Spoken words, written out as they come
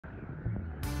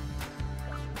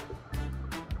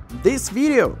this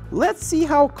video, let's see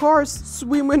how cars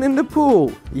swimming in the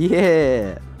pool.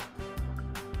 Yeah!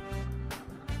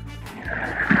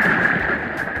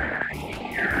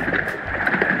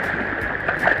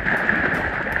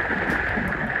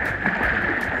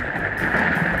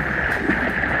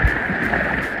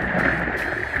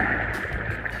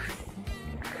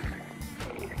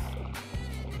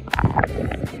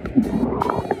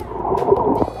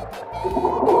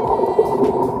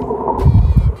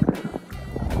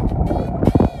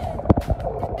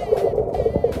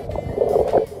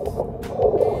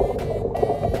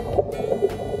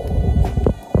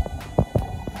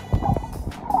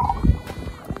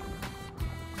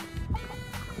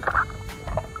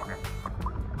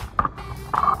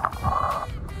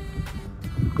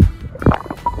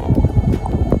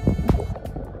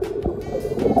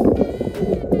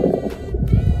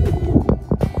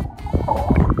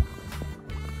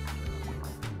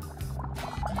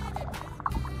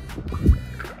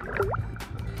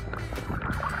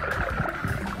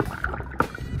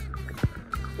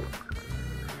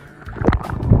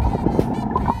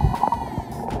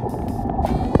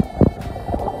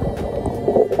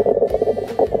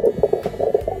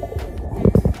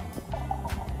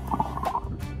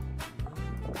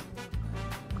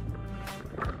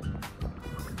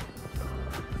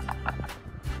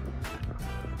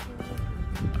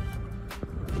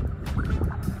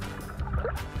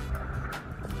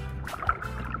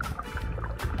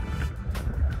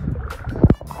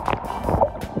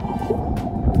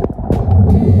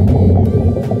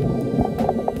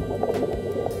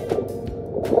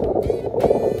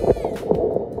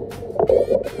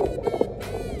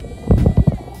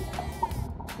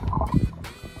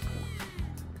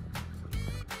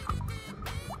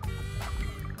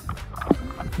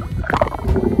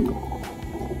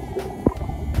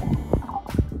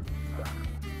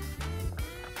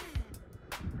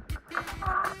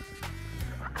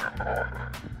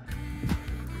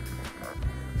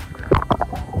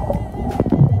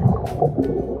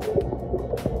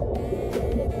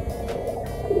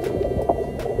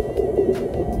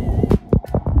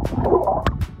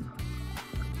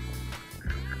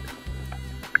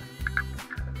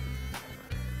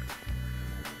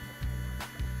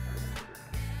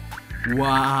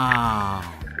 Wow!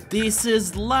 This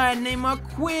is Lightning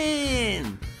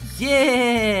McQueen!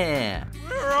 Yeah!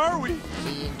 Where are we?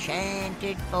 The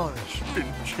enchanted forest.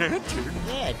 Enchanted?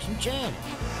 Yeah, it's enchanted.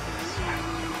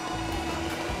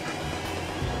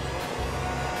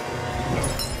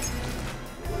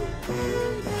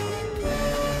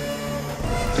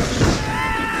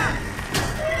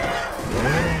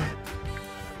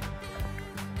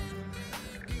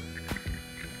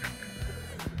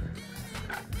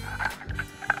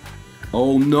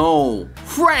 Oh no!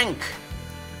 Frank!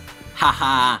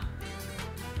 Haha!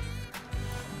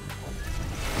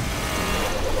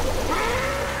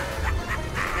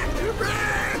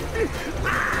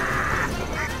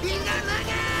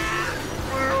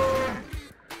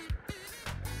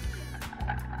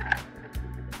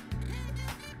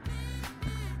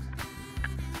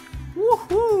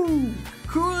 Woohoo!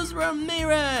 Cruz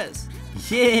Ramirez!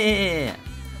 Yeah!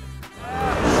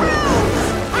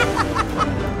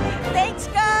 Thanks,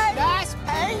 guys. Nice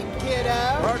paint, kiddo.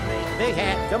 Pardon me, big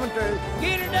hat coming through.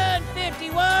 Get her done,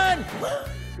 51!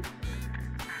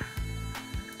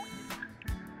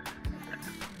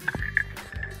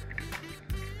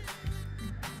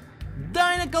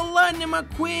 Dynamical Lightning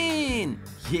McQueen!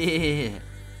 Yeah!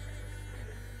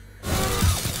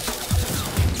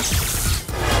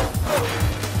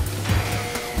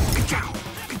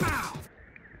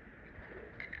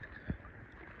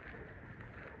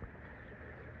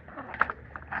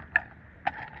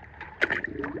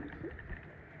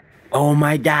 Oh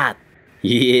my god!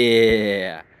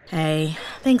 Yeah! Hey,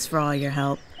 thanks for all your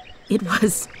help. It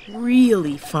was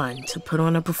really fun to put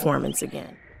on a performance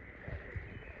again.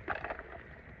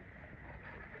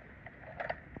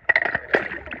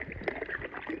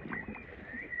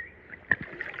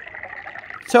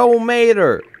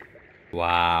 Tomater!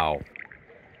 Wow!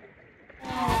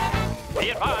 Be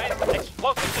advised,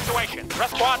 explosive situation.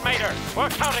 Press Squad Mater. We're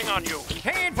counting on you.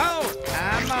 10-4!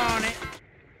 I'm on it.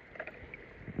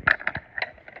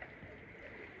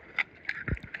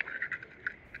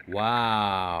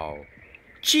 Wow!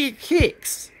 Chick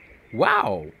Hicks!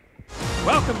 Wow!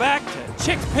 Welcome back to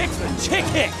Chick Picks with Chick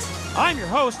Hicks. I'm your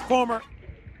host, former...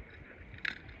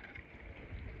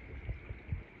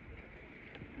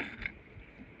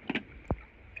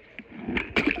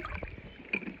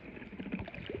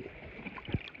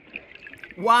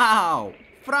 Wow!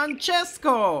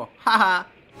 Francesco! Haha!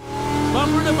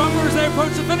 Bumper to bumper as they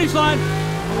approach the finish line.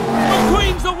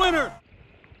 McQueen's the winner.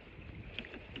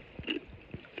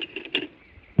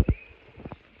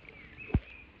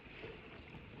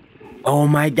 Oh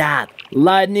my god,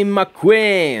 Lightning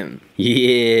McQueen!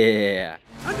 Yeah!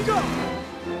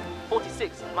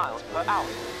 46 miles per hour.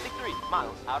 63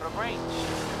 miles out of range.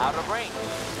 Out of range.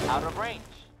 Out of range.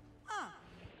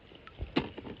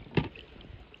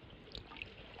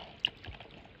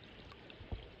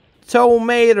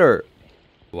 Tomato!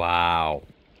 Wow!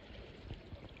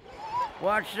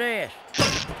 Watch this.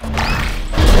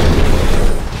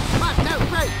 But no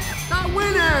break. The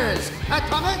winners! A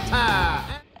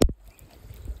tomato!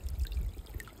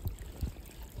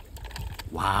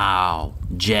 Wow!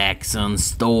 Jackson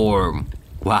Storm!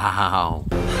 Wow!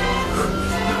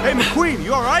 Hey, McQueen,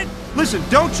 you all right? Listen,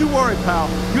 don't you worry, pal.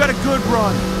 You had a good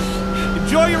run.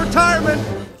 Enjoy your retirement.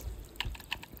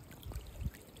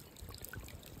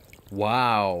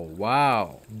 Wow!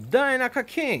 Wow! Dinoco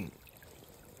King!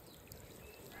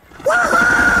 Hey,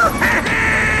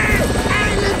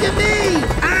 look at me!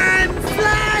 I'm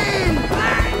flying!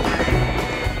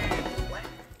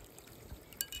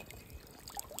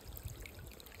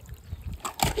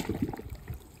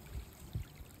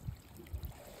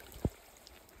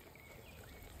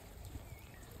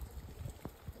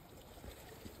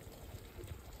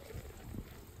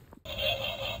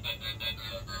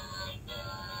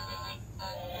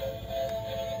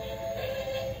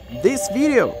 This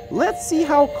video, let's see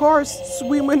how cars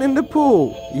swimming in the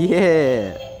pool.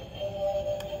 Yeah!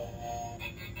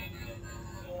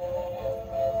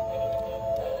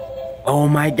 Oh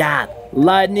my god,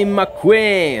 Lightning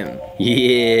McQueen!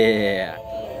 Yeah!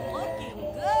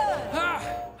 Looking good.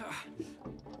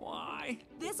 Why?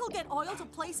 This'll get oil to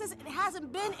places it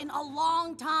hasn't been in a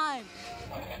long time.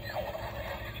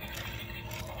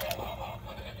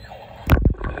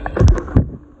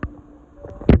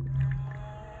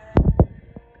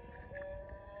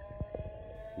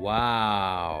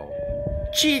 Wow!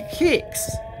 Chick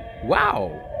Hicks! Wow!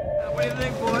 What do you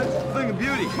think, boys? Thing of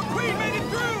beauty. McQueen made it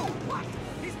through! What?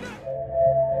 He's not...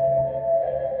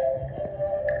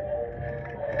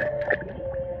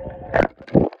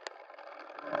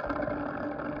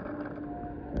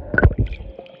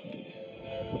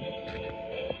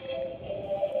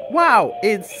 Wow!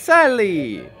 It's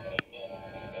Sally!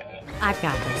 I've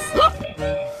got this.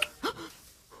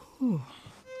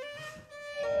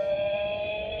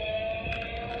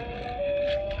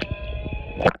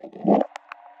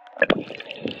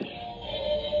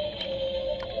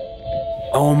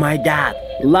 Oh my god,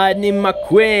 Lightning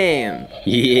McQueen!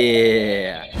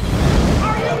 Yeah!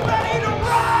 Are you ready to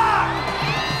rock?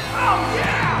 Oh,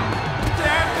 yeah!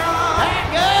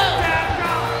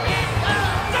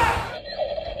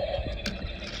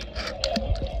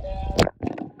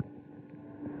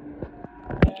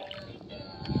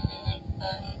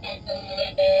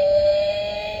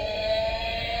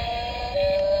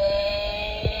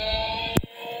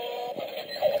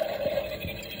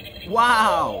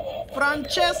 Wow!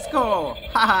 Francesco!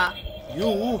 Haha!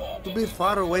 You, to be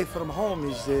far away from home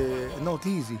is not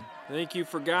easy. Think you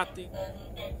forgot the...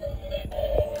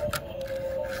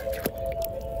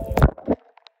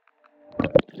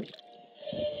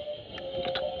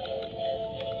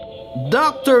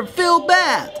 Dr. Phil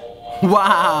Bat!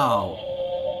 Wow!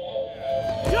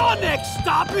 Your next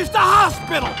stop is the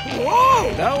hospital!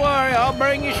 Whoa! Don't worry, I'll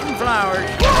bring you some flowers.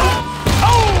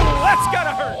 Oh, that's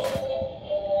gotta hurt!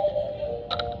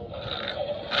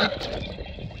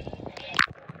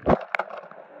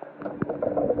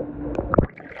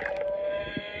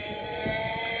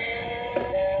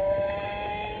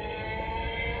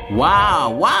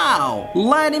 Wow! Wow!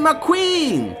 Lightning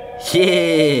McQueen!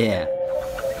 Yeah!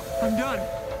 I'm done.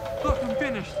 Look, I'm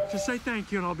finished. Just say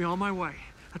thank you and I'll be on my way.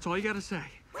 That's all you gotta say.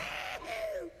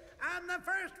 I'm the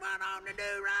first one on the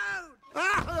new road!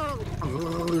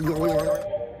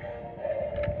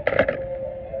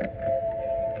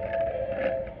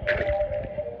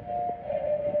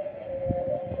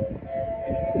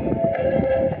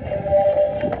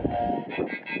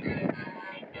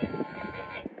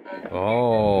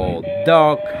 Oh,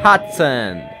 Doc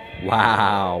Hudson!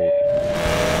 Wow!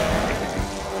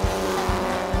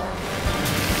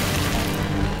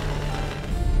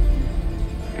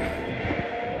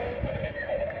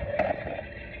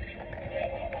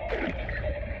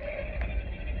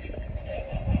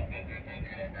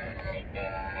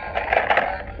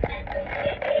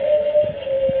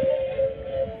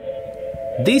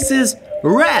 This is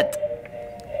Red!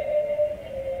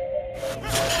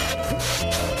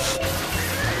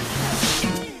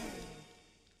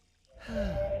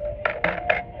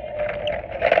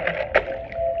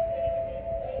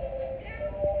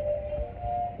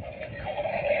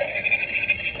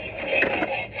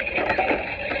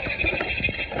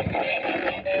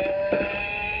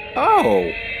 Oh!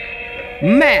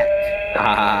 Mac!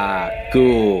 Ah,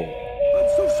 cool. I'm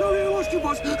so sorry I lost you,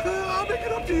 boss. I'll make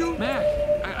it up to you. Mac,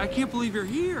 I can't believe you're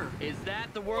here. Is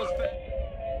that the world's best?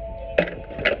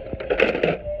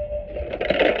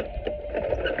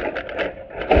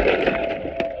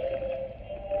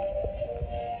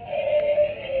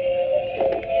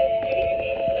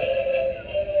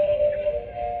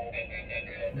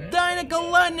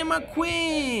 Dinoco Lightning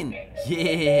McQueen!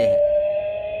 Yeah!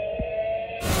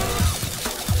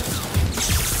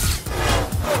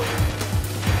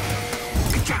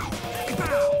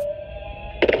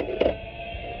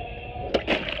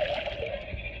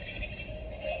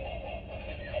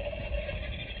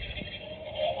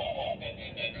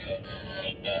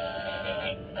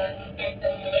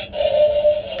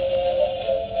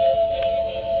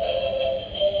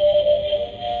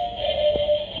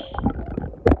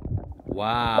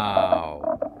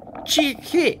 Wow! Cheek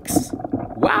Hicks!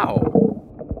 Wow!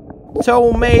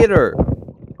 Tomato!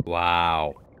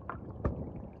 Wow!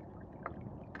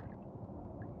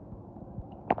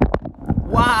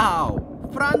 Wow!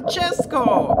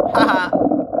 Francesco! Haha!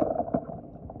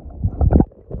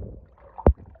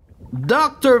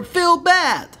 Dr. Phil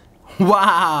Bad!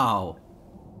 Wow!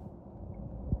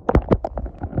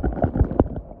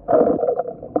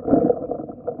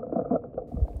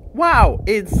 Wow,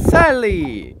 it's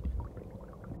Sally!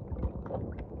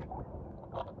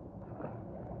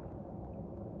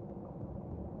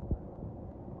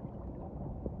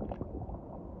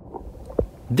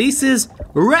 This is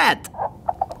Red!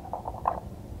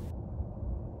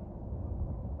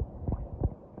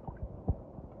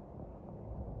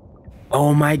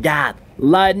 Oh my god,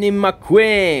 Lightning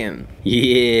McQueen!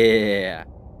 Yeah!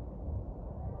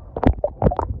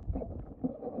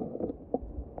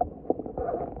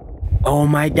 Oh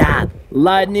my god,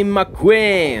 Lightning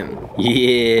McQueen!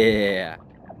 Yeah!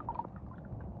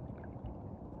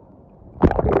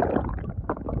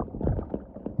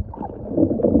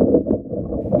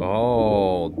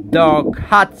 Oh, Doc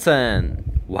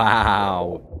Hudson!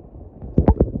 Wow!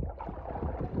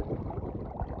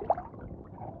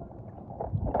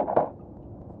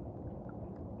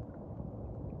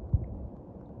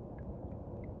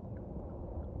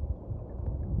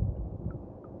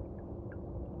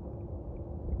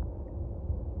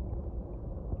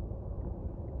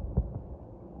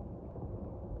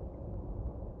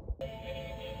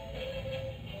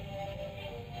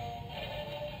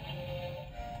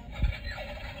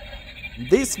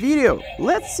 This video,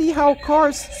 let's see how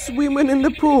cars swimming in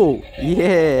the pool.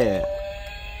 Yeah.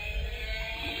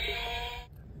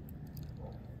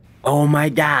 Oh my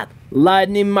god,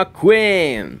 Lightning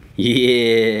McQueen.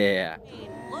 Yeah.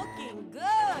 Looking good.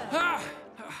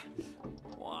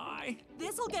 Why?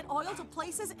 This'll get oil to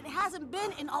places it hasn't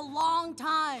been in a long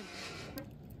time.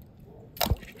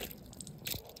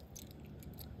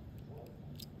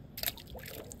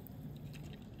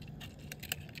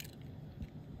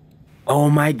 Oh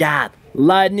my god,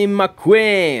 Lightning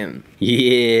McQueen.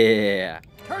 Yeah.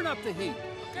 Turn up the heat.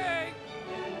 Okay.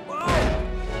 Whoa!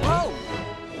 Whoa!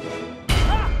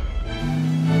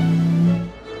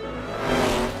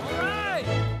 All right.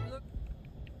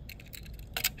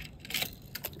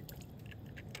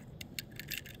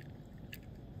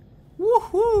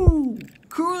 Woohoo!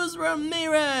 Cruz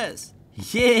Ramirez.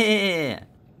 Yeah.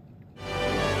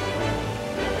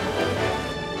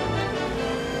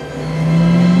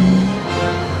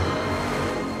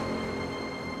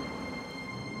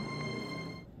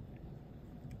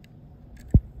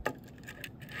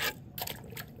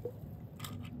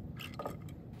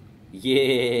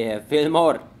 Yeah,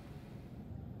 Fillmore.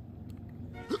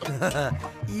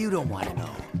 You don't want to know.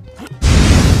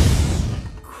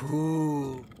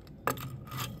 Cool.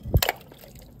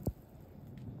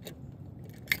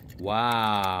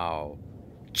 Wow.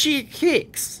 Cheek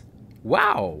Hicks.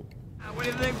 Wow. What do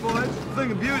you think, boys?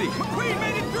 Thing of beauty. McQueen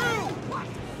made it through! What?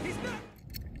 He's not...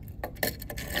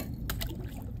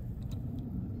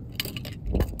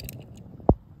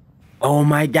 Oh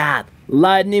my god,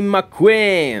 Lightning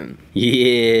McQueen.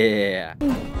 Yeah.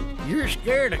 You're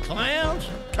scared of clowns?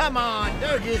 Come on,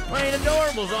 they're just plain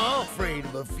adorables. All afraid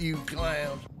of a few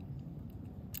clowns.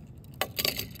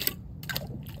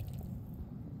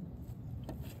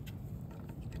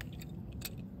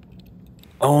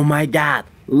 Oh my god,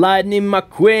 Lightning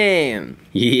McQueen.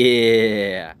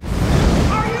 Yeah.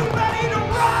 Are you ready to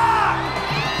rock?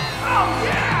 Oh,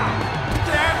 yeah!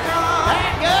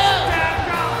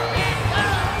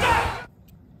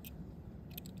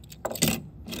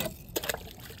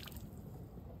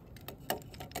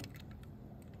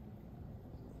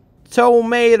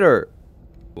 Tomato.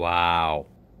 Wow.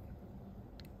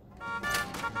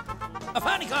 A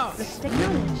funny car.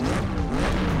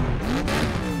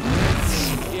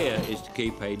 idea is to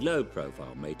keep a low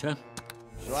profile, Mater,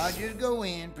 So I just go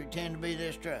in, pretend to be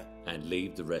this truck. and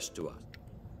leave the rest to us.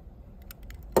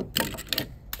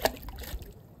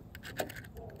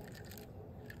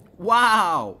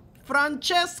 Wow!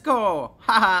 Francesco!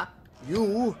 Haha!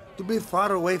 You, to be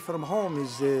far away from home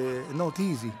is not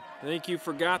easy. Think you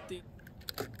forgot the...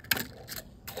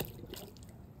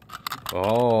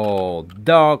 Oh,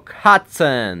 Doc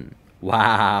Hudson!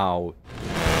 Wow!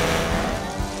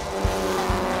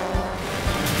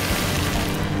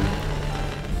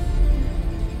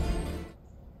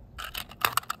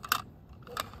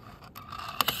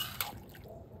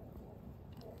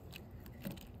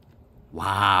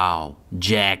 Wow!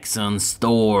 Jackson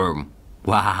Storm!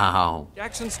 Wow!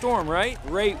 Jackson Storm, right?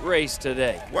 Great race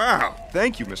today. Wow,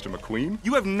 thank you, Mr. McQueen.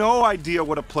 You have no idea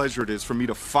what a pleasure it is for me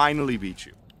to finally beat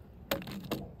you.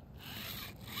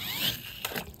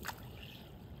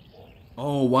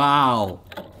 Oh, wow!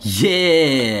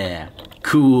 Yeah!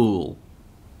 Cool!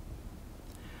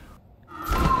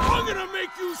 I'm gonna make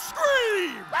you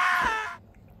scream!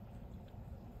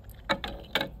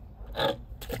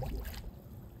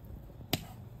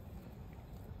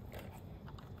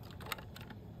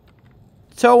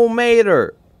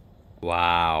 Tomater!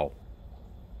 Wow!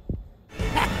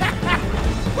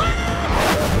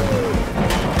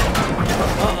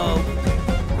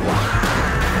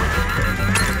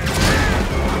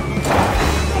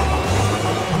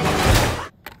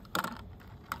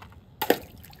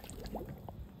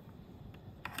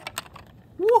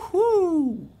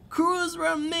 Woohoo! Cruz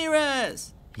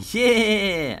Ramirez!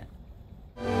 Yeah!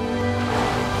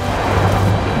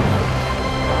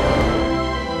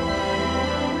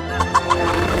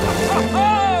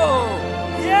 Oh!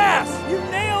 Yes! You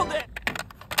nailed it!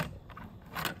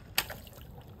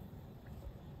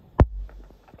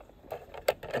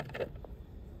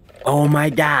 Oh my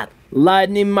god!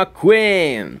 Lightning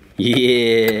McQueen!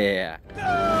 Yeah!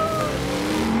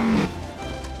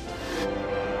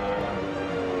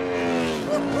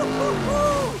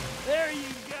 There you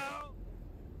go!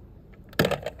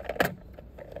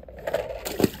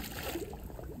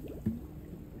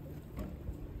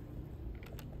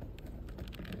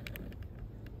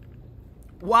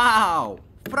 Wow!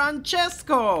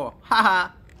 Francesco! Haha!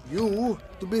 You,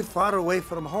 to be far away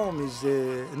from home is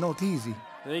not easy.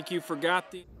 Think you forgot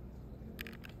the...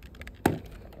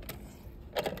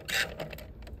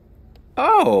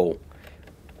 Oh!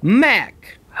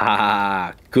 Mac!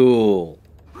 Haha! Cool!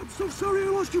 I'm so sorry I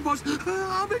lost you, boss.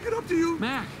 I'll make it up to you.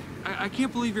 Mac, I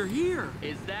can't believe you're here.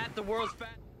 Is that the world's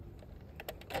fat?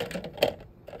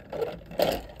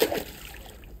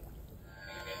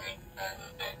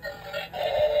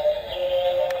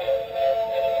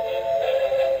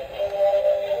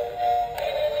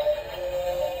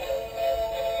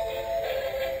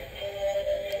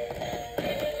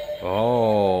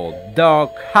 Oh,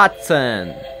 Doc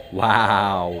Hudson!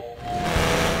 Wow!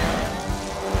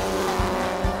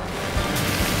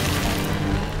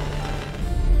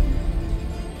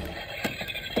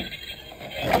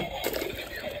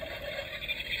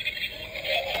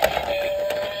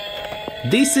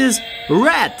 This is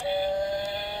red!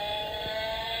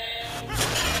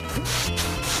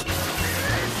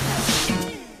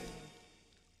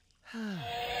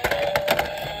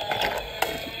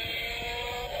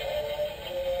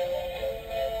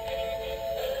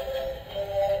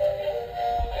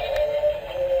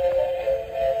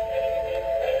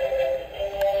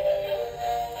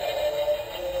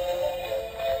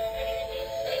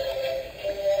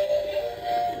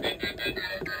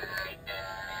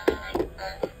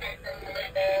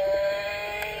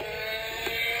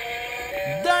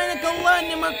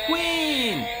 Lightning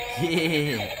McQueen!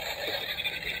 Yeah!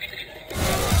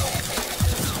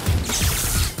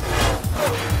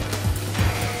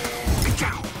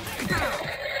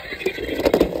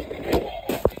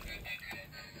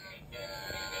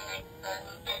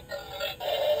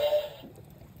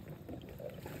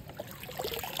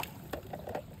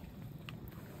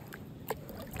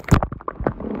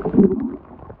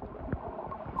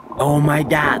 Oh my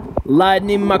god!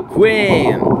 Lightning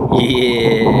McQueen!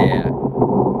 Yeah!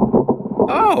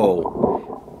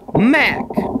 Oh! Mac!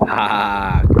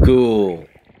 Ah, cool!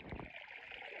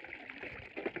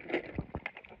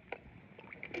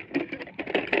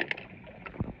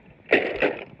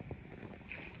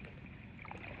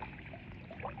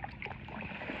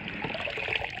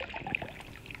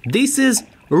 This is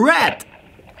red!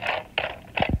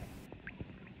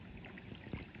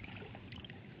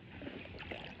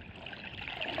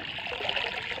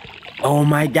 Oh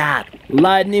my god!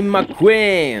 Lightning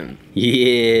McQueen!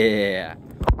 Yeah!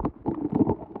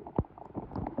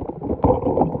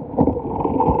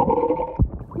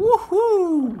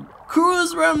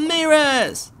 Mrs.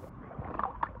 Ramirez!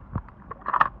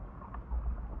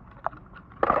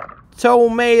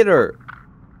 Tomato!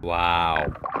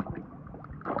 Wow.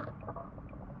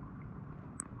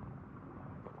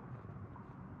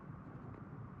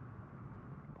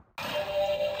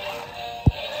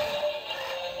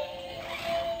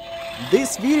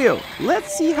 This video,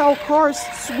 let's see how cars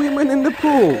swimming in the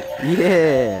pool.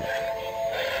 Yeah!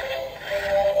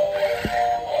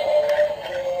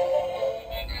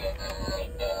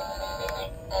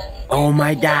 Oh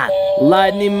my god,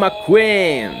 Lightning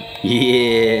McQueen!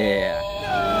 Yeah!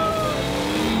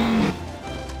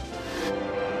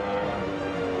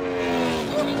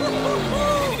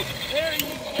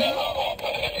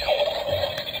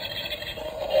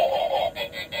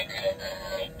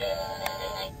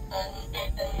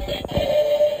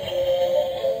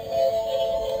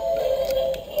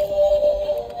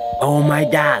 Oh my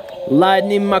god,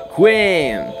 Lightning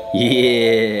McQueen!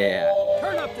 Yeah!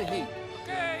 Turn up the heat.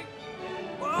 Okay.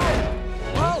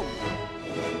 Whoa!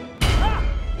 Ah!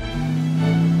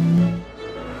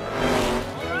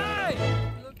 All right.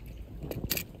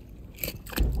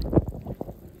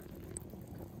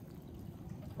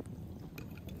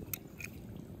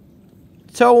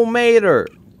 Tomato!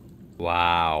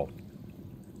 Wow.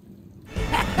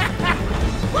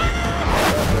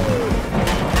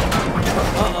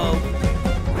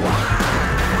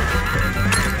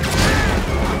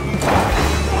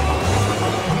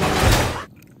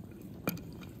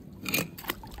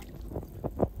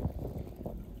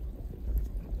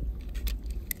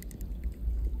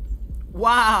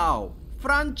 Wow!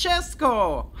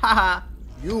 Francesco! Haha!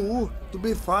 You, to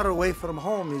be far away from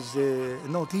home is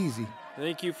not easy. I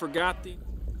think you forgot the...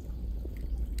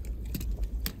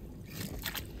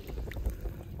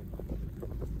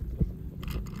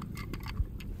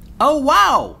 Oh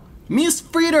wow! Miss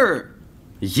Fritter!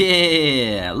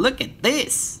 Yeah! Look at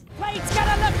this! Plate's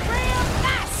gonna look real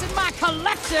nice in my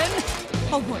collection.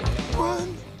 Oh wait,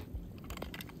 Run!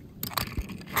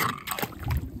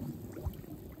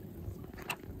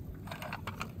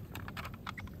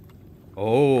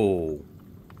 Oh,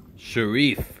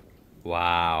 Sharif.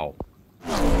 Wow.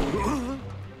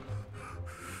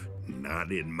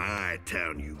 Not in my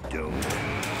town, you don't.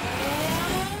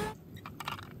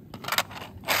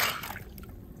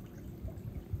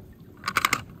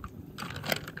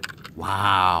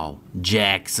 Wow!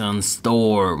 Jackson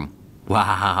Storm!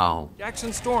 Wow!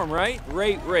 Jackson Storm, right?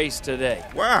 Great race today.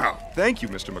 Wow, thank you,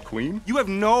 Mr. McQueen. You have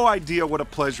no idea what a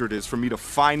pleasure it is for me to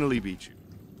finally beat you.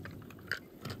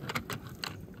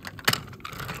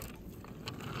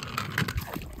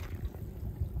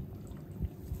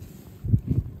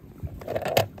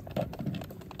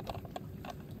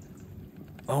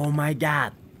 Oh my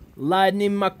god,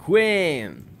 Lightning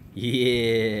McQueen!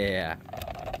 Yeah!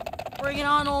 bring it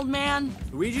on, old man.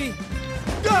 Luigi?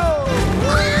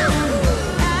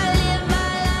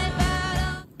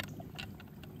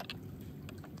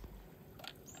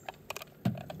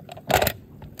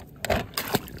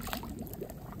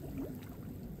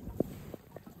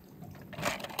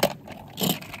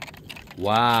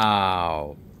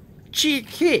 Wow! Cheat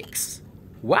kicks!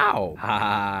 Wow!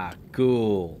 Haha,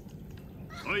 cool!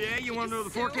 Oh yeah, you want to know the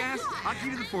forecast? I'll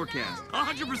give you the forecast.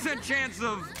 100% chance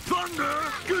of thunder.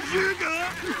 Kachiga,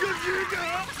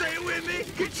 kachiga. Say it with me.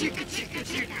 Kachiga, kachiga,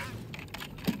 kachiga.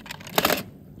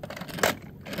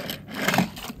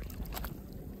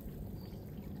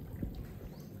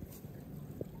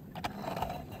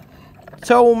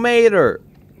 Tomato!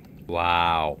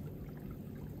 Wow!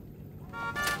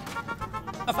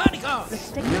 A funny car.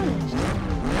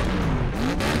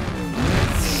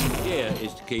 Here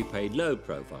is to keep a low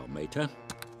profile, Mater,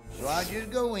 So I just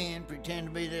go in, pretend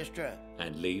to be this truck.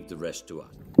 and leave the rest to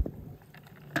us.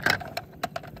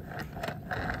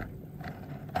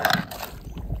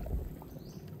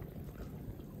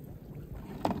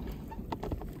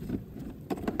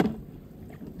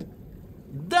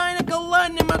 Dinoco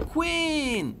Lightning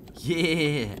McQueen!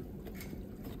 Yeah!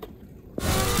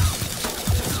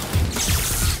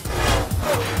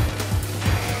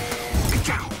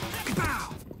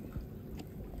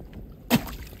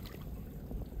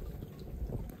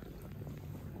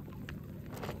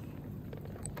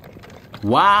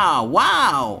 Wow,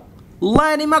 wow!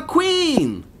 Lightning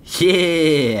McQueen!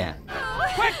 Yeah!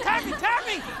 Quick, Taffy,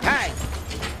 Taffy! Hey!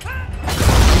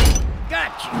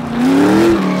 Got you!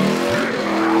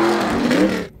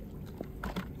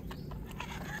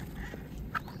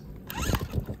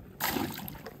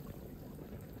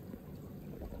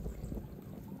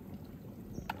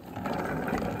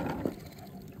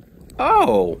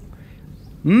 Oh!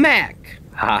 Mac!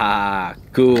 Haha,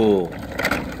 cool!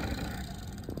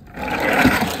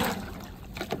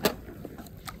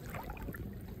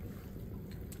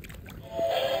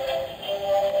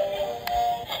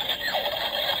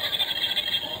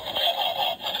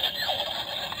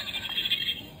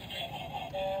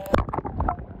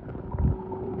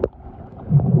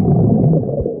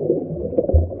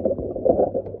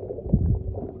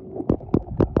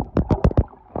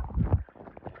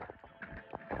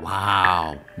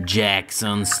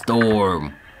 Jackson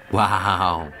Storm.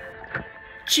 Wow.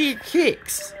 Chick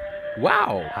Hicks.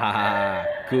 Wow. Haha,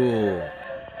 cool.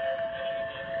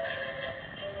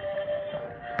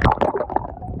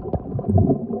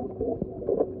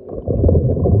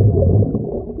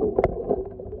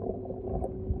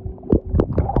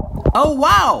 Oh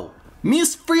wow!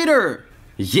 Miss Fritter!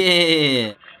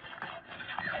 Yeah.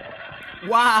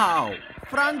 Wow!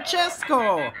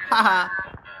 Francesco! Haha!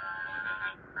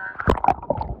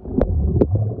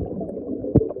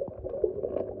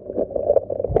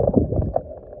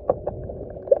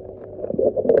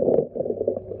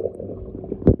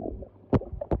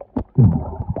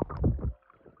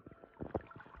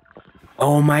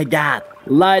 Oh my god,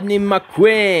 Lightning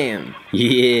McQueen!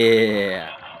 Yeah!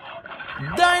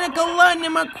 Dinoco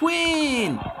Lightning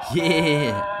McQueen!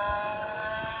 Yeah!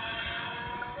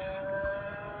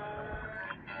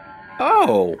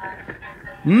 Oh!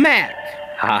 Mac!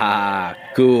 Haha,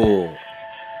 cool!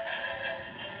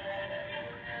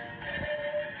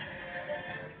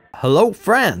 Hello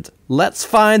friend, let's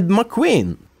find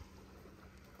McQueen.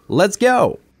 Let's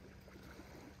go.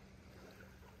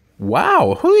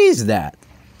 Wow, who is that?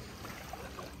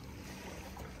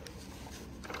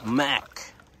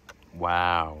 Mac.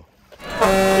 Wow.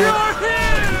 You're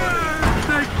here!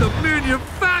 Thank the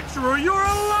manufacturer, you're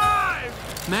alive!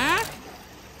 Mac?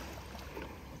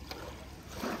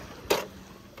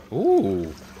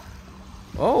 Ooh.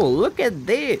 Oh, look at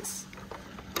this.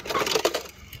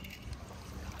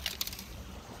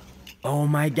 Oh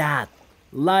my god,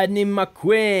 Lightning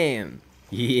McQueen!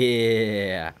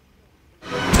 Yeah!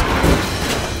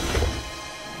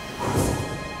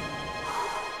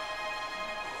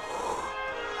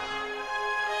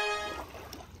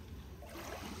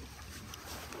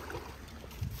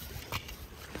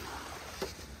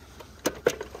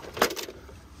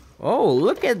 Oh,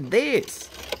 look at this.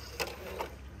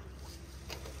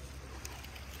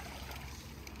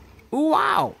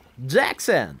 Wow,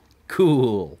 Jackson.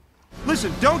 Cool!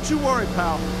 Listen, don't you worry,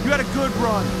 pal. You had a good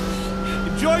run.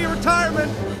 Enjoy your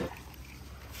retirement.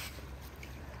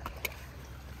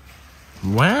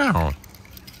 Wow.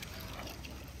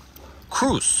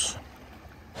 Cruz.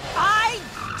 I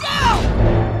do!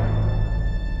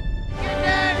 You're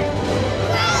dirty!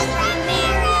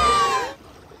 Ramiro!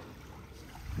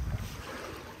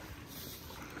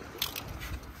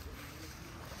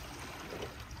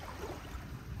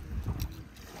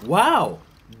 Wow,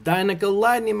 Dinoco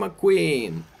Lightning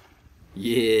McQueen.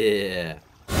 Yeah.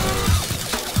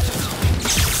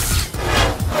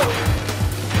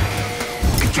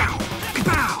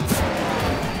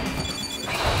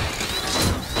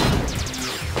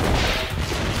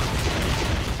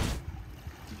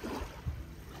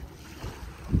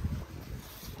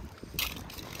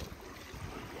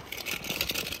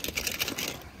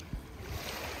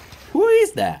 Who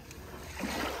is that?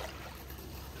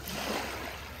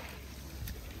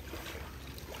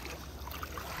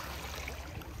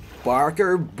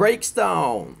 Parker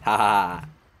Breakstone. Haha.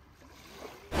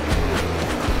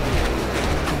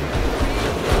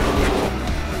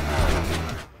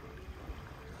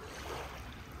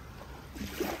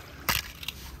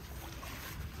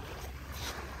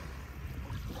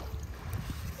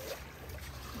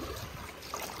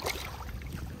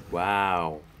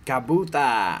 Wow,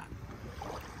 Kabuta.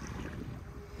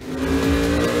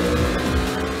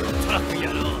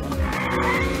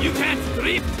 You can't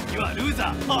drift, you are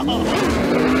loser.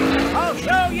 I'll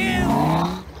show you!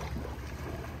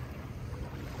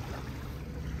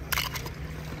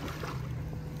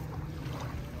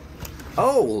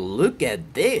 Oh, look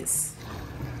at this.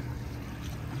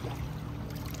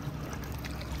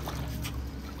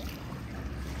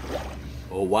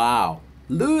 Oh wow,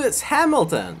 Lewis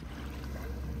Hamilton.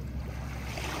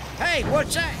 Hey,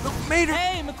 what's that?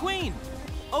 Hey, McQueen!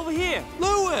 Over here!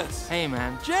 Lewis! Hey,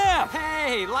 man. Jeff!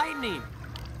 Hey, Lightning!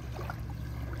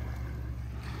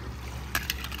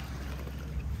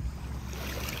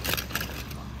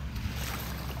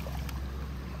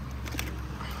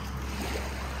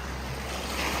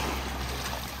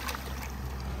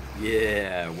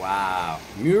 Yeah, wow.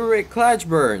 Murray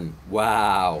Clutchburn.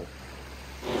 Wow.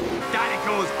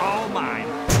 Dinoco's all mine.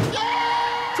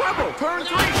 Trouble, turn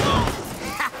 3.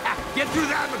 Get through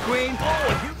that, McQueen.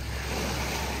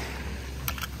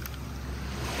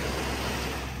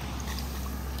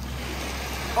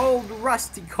 Old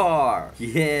rusty car.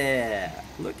 Yeah,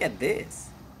 look at this.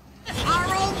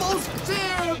 Are almost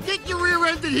there! Get your rear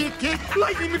end in here, kid!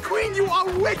 Lightning McQueen, you are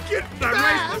wicked.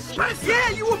 Yeah,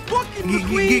 you were booking,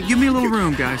 McQueen! Give me a little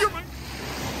room, guys.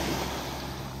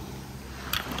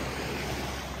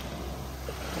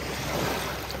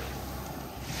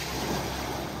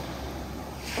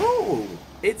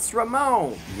 It's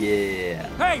Ramon. Yeah.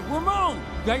 Hey, Ramon!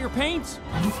 You got your paints?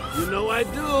 You know I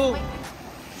do.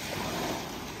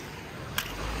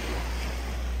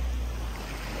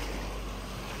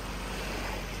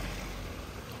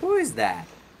 Who is that?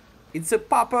 It's a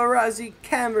paparazzi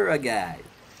camera guy.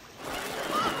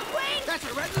 That's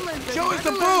a redolent. Show us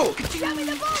the bull. Show me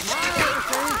the bull.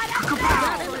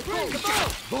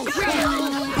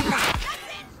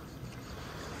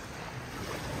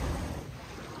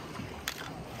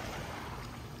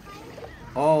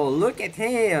 Oh, look at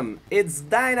him! It's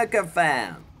Dinoca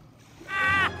fan.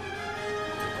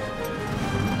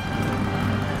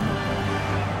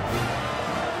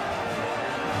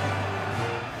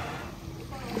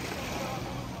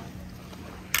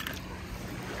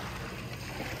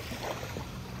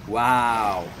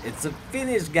 Wow, it's a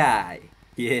Finnish guy.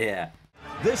 Yeah.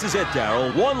 This is it,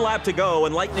 Daryl. 1 lap to go,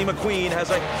 and Lightning McQueen has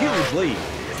a huge lead.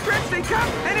 Stretch, they come,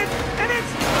 and it's...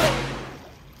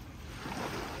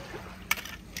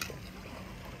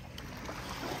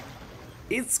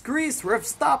 It's Chris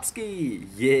Revstopski.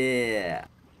 Yeah.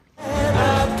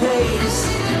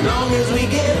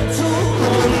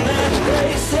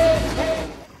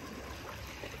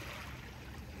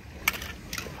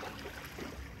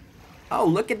 Oh,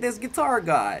 look at this guitar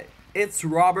guy. It's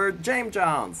Robert James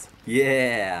Jones.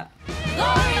 Yeah.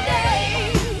 Glory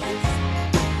days,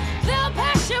 they'll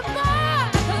pass you by.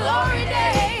 Glory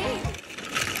days.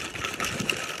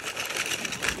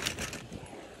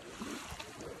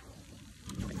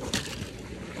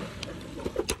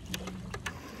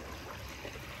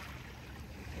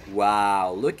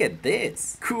 Wow, look at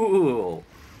this. Cool.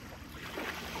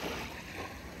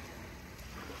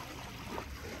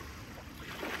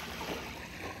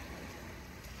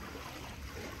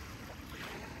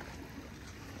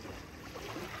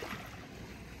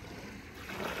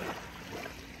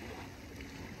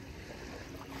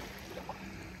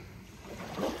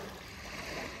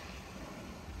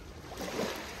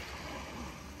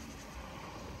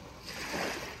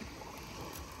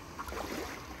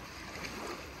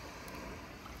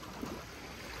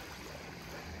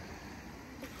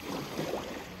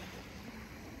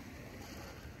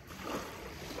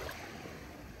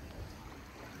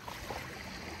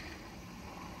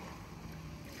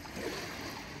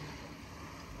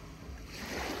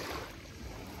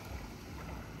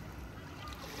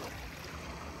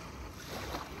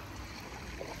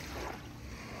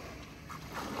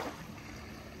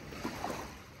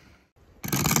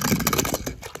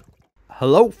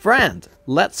 Hello, friend.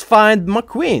 Let's find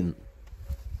McQueen.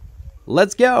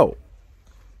 Let's go.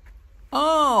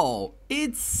 Oh,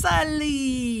 it's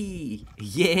Sally.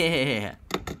 Yeah.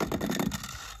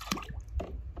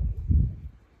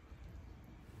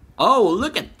 Oh,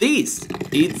 look at this.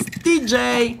 It's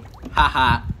DJ.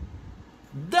 Haha.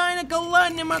 Dinoca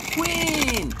Lightning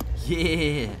McQueen.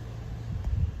 Yeah.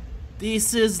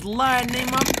 This is Lightning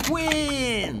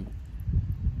McQueen.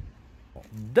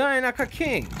 Dinoca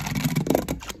King.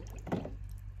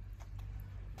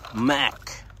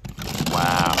 Mac.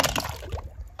 Wow.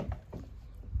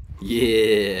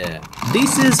 Yeah.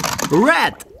 This is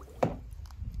Red.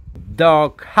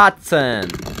 Doc Hudson.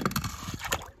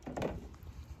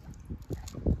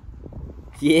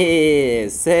 Yeah,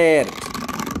 Sir.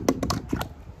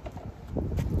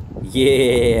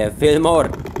 Yeah, Fillmore.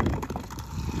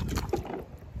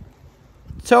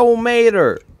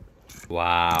 Tomater.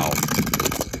 Wow.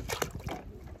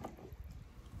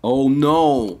 Oh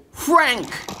no, Frank.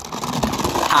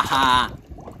 Haha.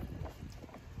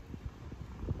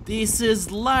 This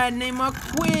is Lightning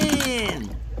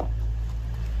McQueen.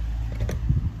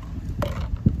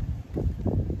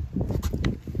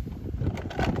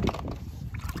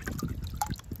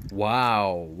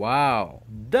 Wow, wow.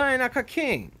 Dinoca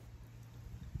King.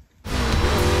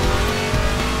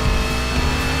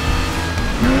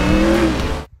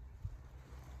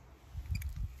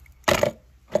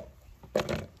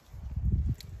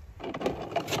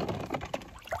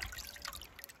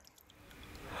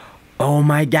 Oh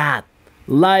my god.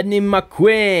 Lightning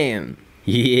McQueen.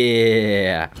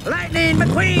 Yeah. Lightning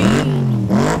McQueen.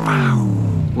 Wow.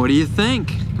 What do you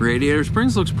think? Radiator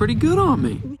Springs looks pretty good on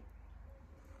me.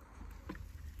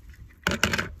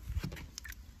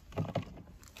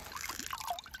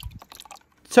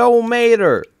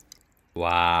 Tomater.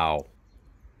 Wow.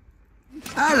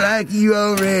 I like you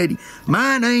already.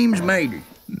 My name's Mater.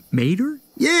 Mater?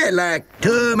 Yeah, like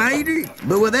tomater,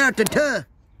 but without the tuh.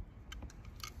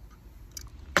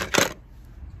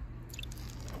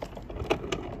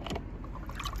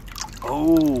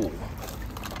 Oh,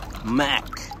 Mac.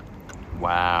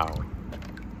 Wow.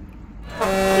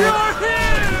 You're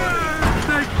here!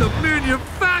 Thank the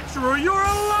manufacturer, you're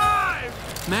alive!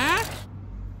 Matt?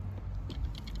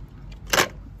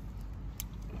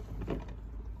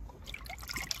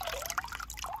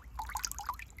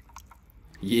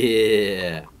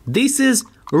 Yeah. This is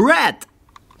Red.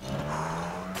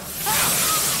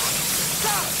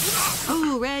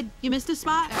 Oh, Red, you missed a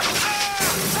spot.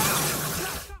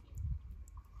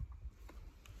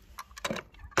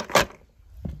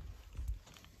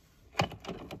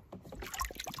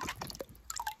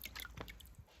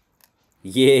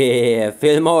 Yeah,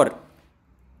 Fillmore.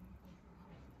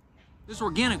 This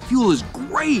organic fuel is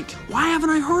great. Why haven't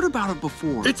I heard about it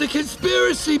before? It's a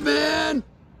conspiracy, man!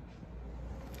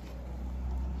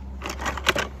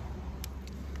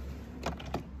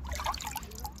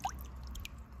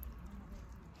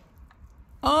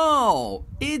 Oh,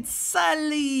 it's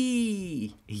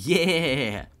Sally!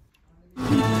 Yeah!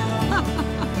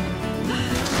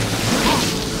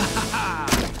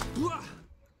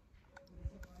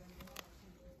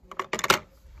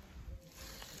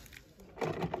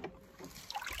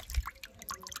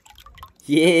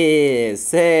 Yeah,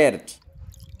 Serge!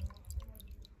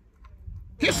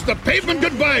 Kiss the pavement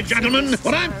goodbye, gentlemen!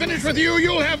 When I'm finished with you,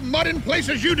 you'll have mud in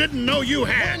places you didn't know you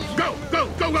had! Go, go,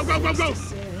 go, go, go, go, go!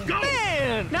 Go!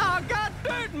 Man, now I got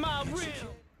dirt in my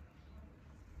wheel.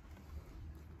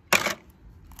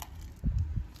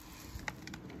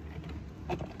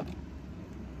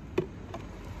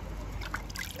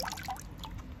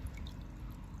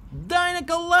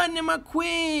 Dinoco Lightning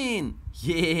McQueen!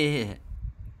 Yeah!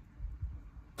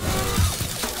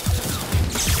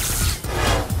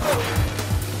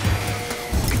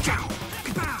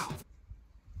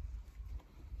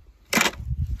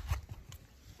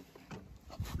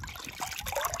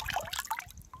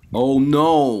 Oh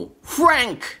no!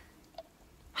 Frank!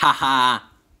 Haha!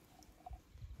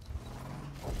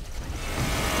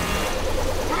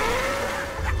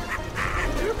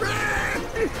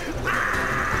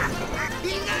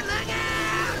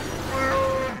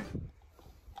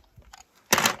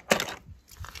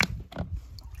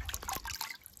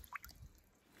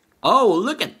 Oh,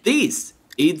 look at this!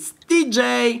 It's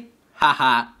DJ!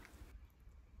 Haha!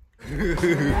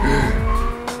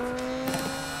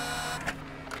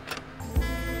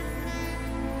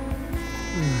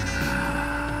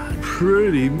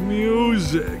 Pretty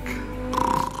music.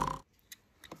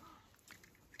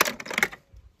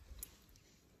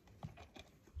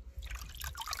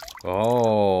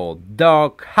 Oh,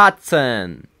 Doc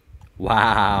Hudson.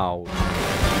 Wow.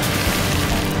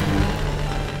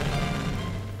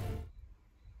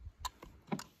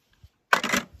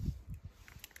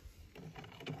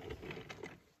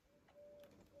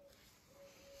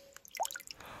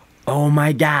 Oh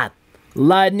my God,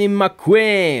 Lightning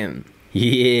McQueen.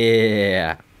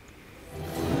 Yeah.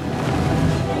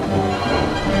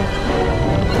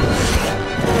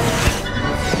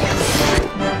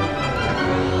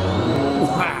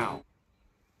 Wow.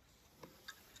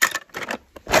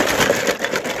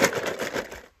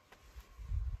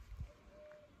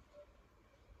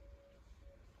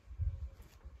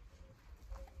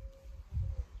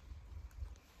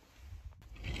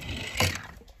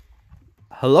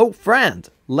 Hello, friend.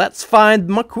 Let's find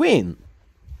McQueen.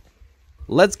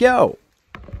 Let's go.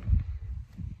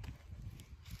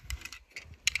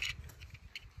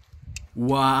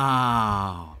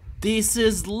 Wow! This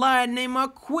is Lightning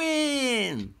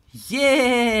McQueen!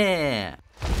 Yeah!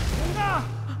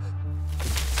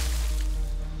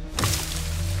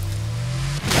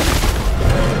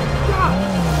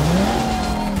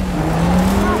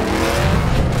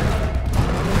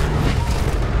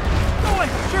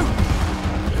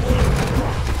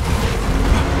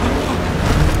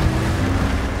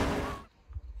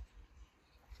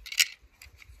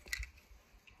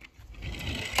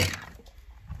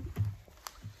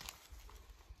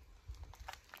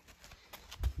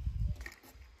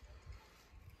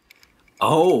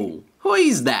 Oh, who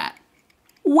is that?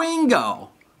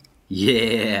 Wingo!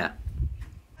 Yeah!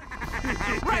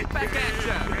 Right back at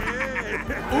ya!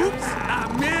 Oops,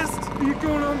 I missed. You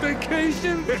going on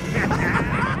vacation?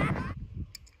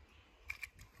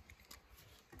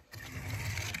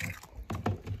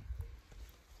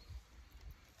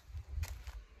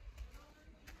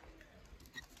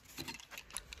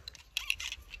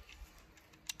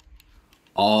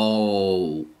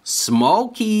 Oh,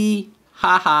 Smokey!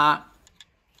 Haha!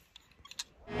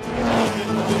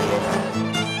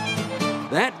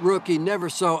 That rookie never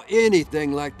saw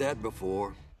anything like that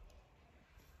before.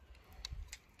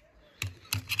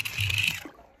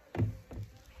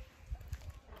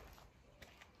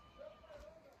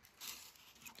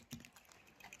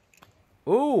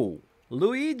 Oh,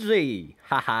 Luigi.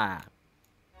 Haha.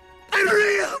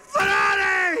 Unreal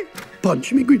Ferrari!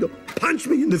 Punch me, Guido. Punch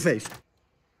me in the face.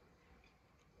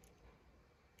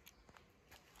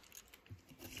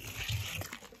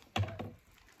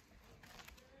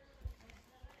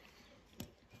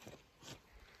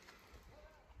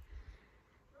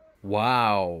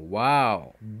 Wow,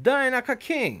 wow. Dynaka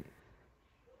King.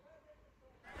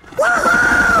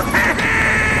 Woohoo!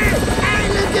 Hey,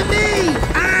 look at me!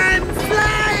 I'm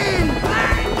flying!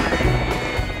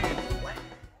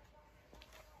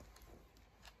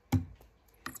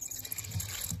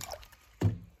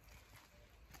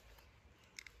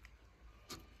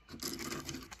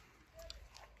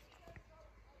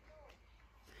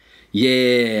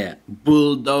 Yeah,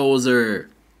 bulldozer.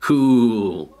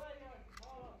 Cool.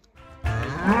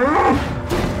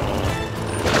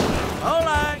 Hold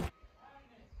on.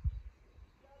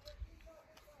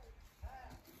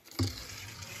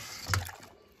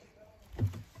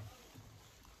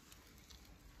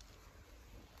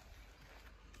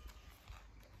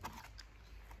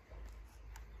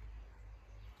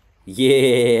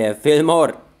 Yeah,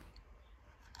 Fillmore.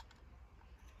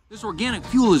 This organic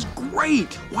fuel is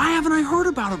great. Why haven't I heard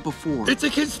about it before? It's a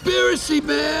conspiracy,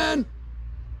 man!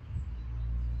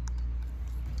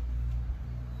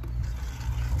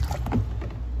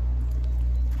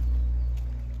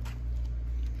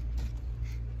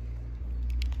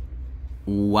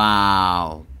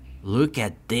 Wow, look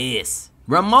at this.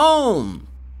 Ramon!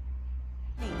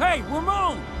 Hey,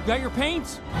 Ramon! You got your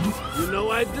paints? You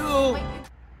know I do.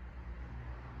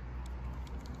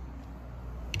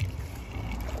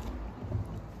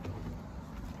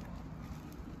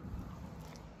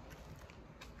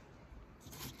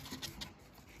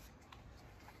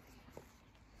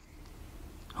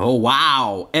 Oh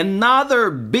wow, another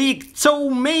big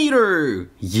tomato!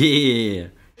 Yeah!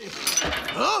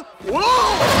 Huh? Whoa!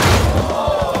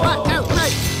 1, 2, 3,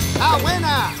 a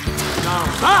winner! Now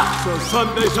that's a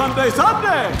Sunday, Sunday,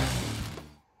 Sunday!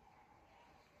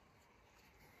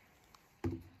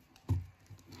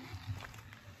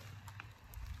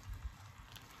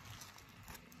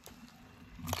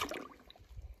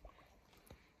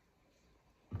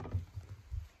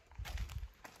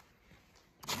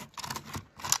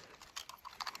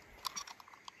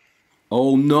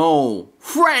 Oh no,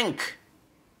 Frank!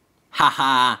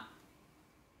 Haha!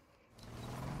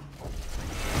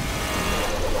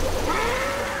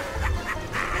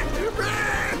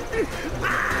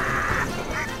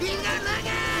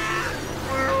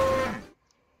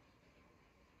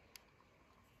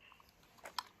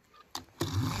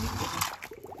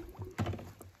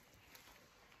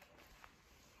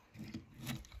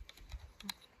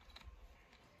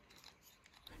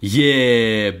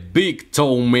 Yeah, big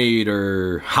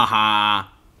tomato! Haha!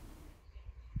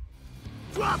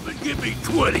 Drop and give me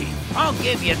 20. I'll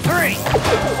give you 3.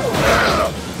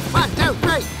 1, 2,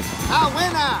 3, a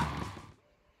winner!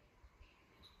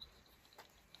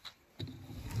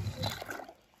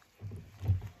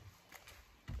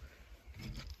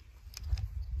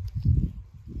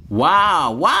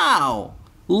 Wow, wow!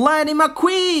 Lightning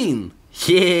McQueen!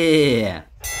 Yeah!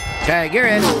 Okay, you're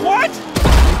in. What?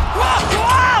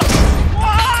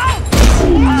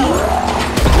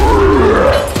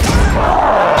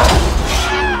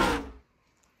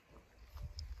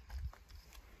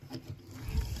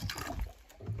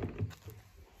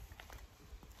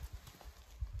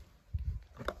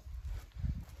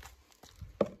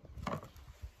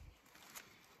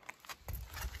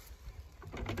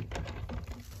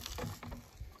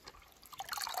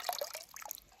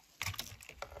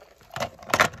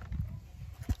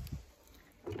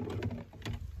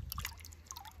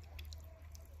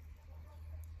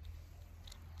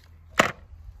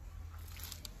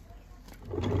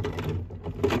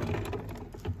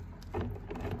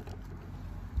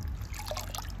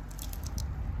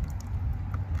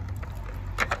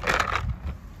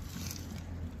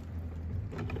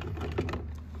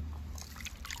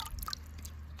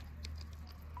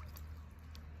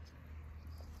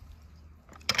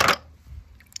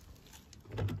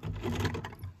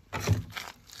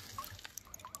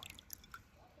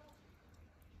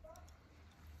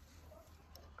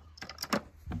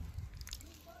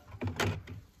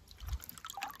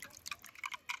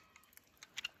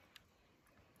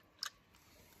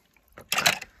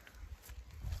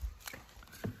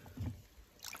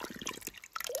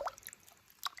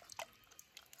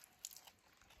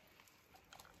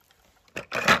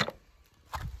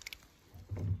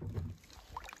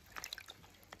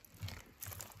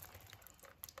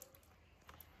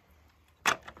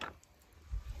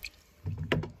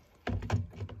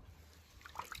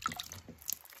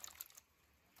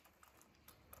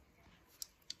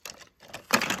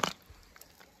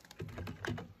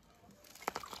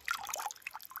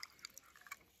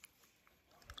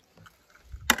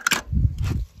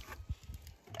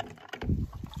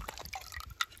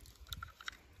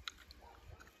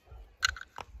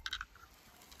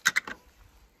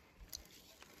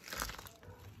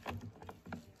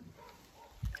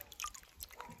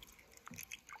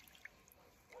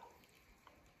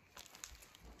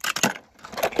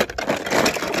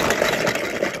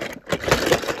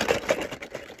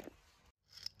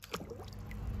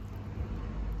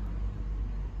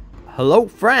 Hello,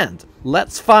 friend.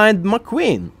 Let's find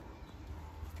McQueen.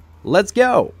 Let's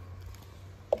go.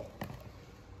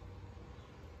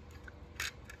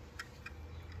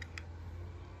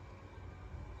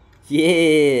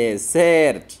 Yeah,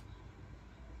 Serge.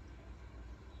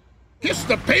 Kiss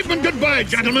the pavement goodbye,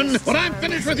 gentlemen. When I'm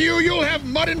finished with you, you'll have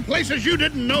mud in places you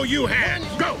didn't know you had.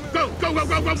 Go, go, go, go,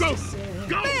 go, go, go.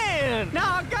 Go! Man,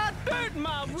 now I got dirt in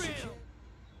my wheel.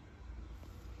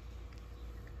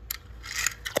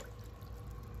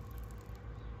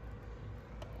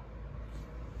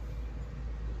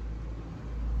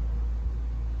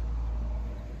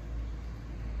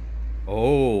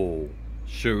 Oh,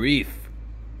 Sharif.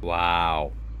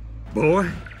 Wow. Boy,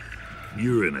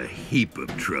 you're in a heap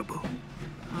of trouble.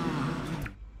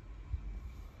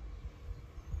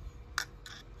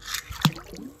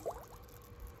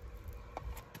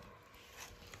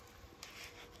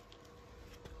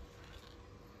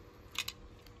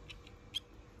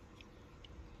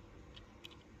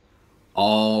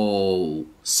 Oh,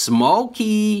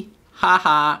 Smokey.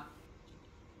 Haha.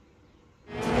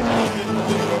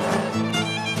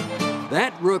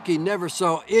 That rookie never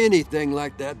saw anything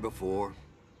like that before.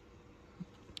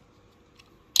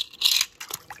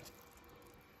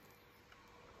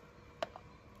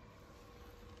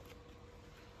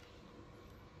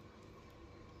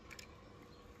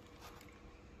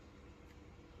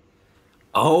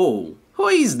 Oh, who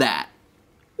is that?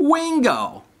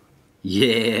 Wingo.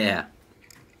 Yeah.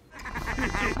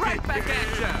 Right back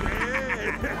at ya!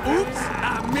 Oops,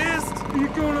 I missed! You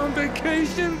going on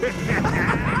vacation?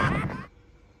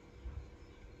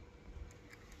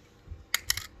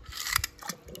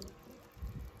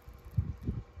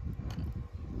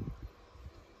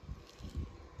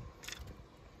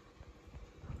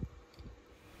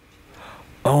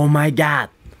 Oh my god.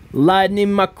 Lightning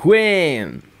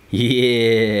McQueen.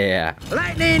 Yeah.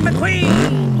 Lightning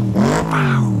McQueen!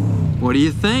 Wow. What do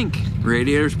you think?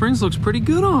 Radiator Springs looks pretty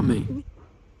good on me.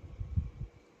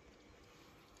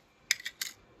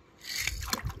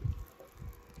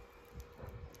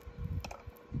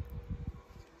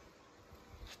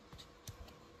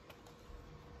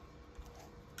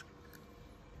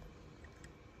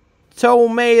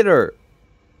 Tomato.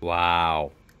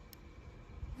 Wow.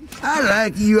 I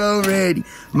like you already.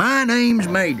 My name's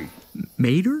Mater.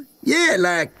 Mater? Yeah,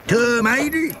 like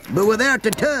tomato, but without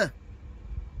the tuh.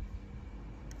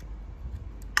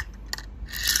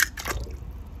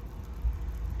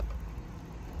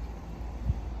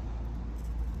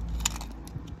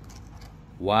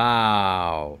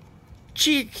 Wow.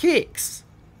 Cheek kicks.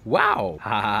 Wow.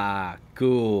 Haha,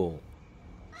 cool.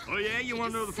 Oh yeah, you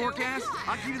want to know the forecast?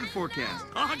 I'll give you the forecast.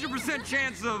 100%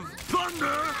 chance of thunder,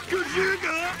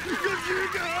 kajiga,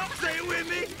 kajiga. Say it with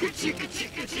me, kajiga,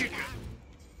 kajiga, kajiga.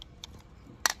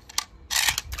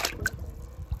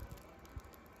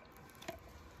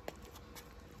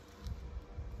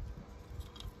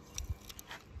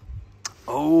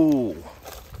 Oh.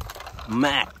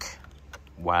 Mac.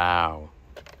 Wow.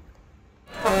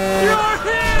 You're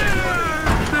here!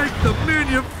 Thank the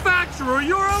manufacturer,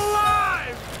 you're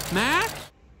alive! Mac?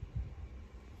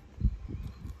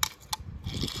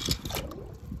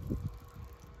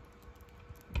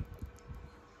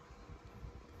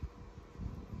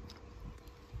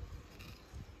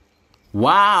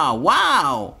 Wow,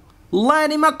 wow.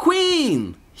 Lightning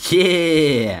McQueen.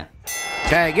 Yeah.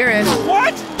 Tag, you're in.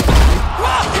 What?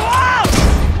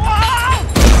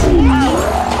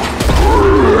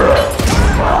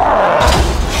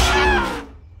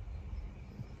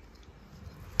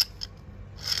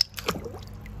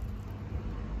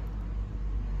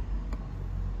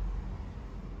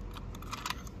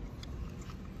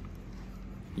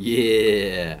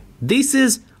 Yeah. This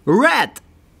is Red.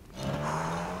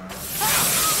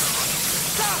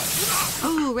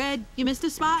 Oh, Red, you missed a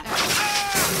spot.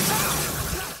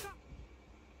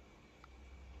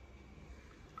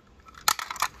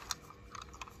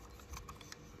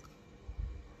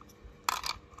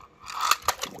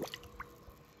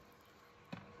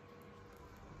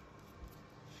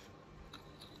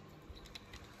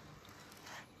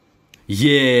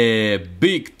 Yeah,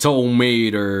 big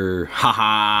tomato.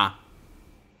 Haha.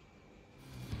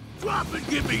 Drop and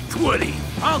give me 20.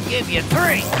 I'll give you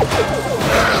 3.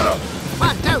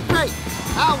 1, 2, 3.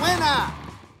 A winner.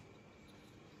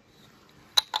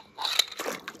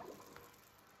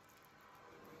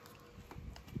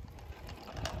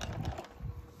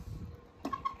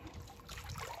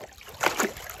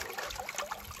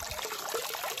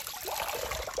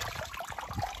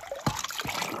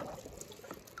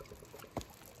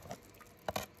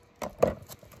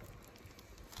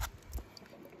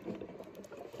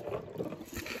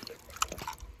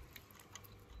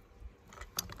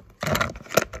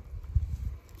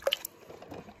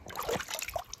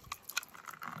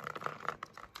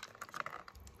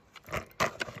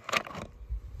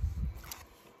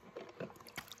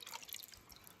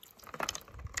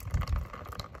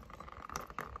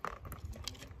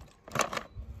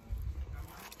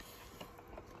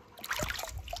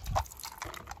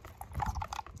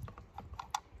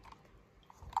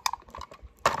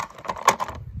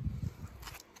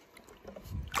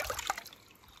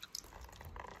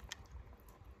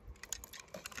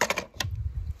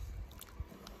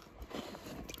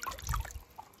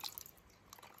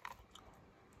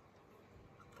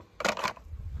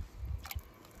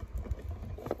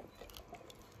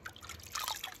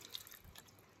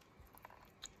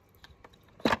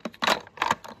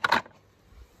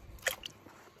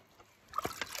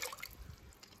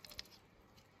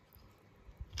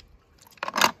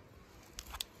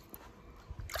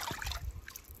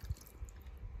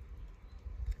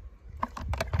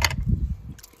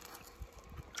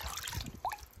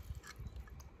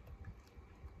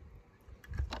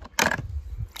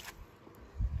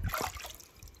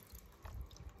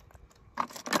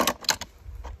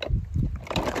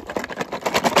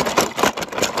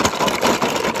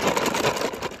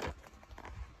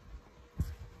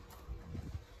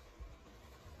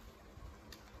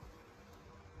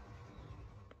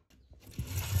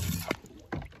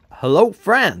 Hello,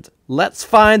 friend. Let's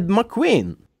find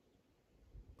McQueen.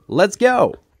 Let's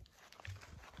go.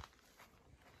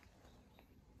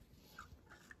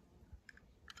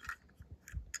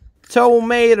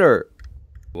 Tomato.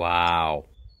 Wow.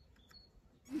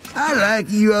 I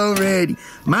like you already.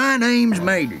 My name's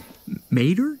Mater.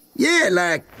 Mater? Yeah,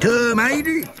 like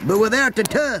tomato, but without the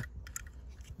tuh.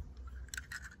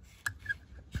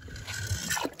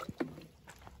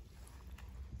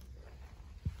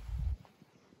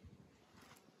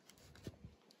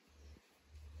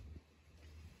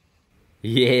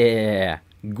 Yeah.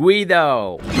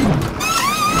 Guido.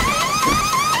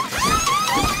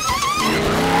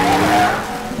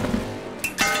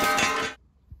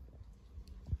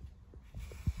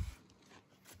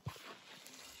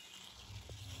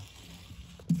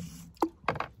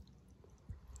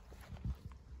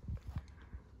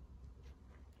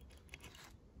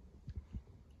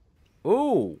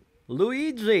 Ooh,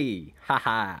 Luigi.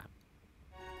 Haha.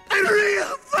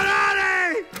 Enrico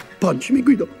Ferrari! Punch me,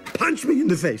 Guido. Punch me in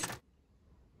the face.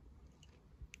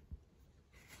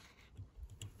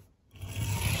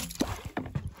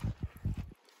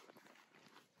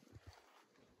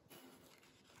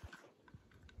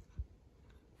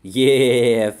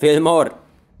 Yeah, Fillmore.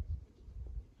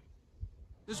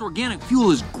 This organic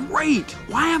fuel is great.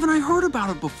 Why haven't I heard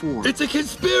about it before? It's a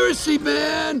conspiracy,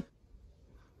 man!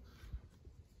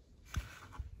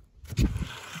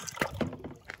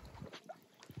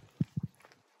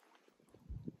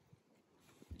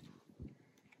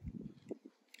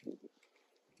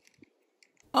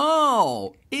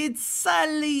 Oh, it's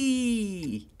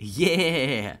Sally!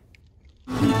 Yeah!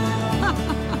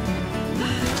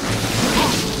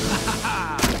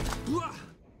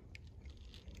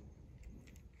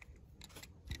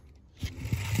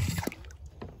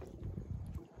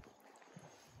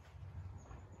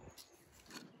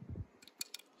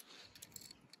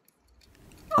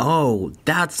 Oh,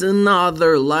 that's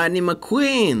another Lightning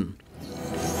McQueen!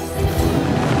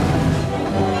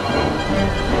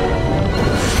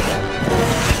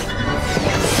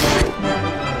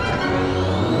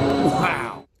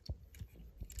 Wow.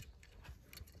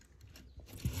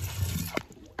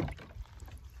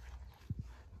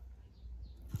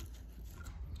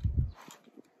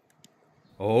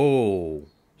 Oh,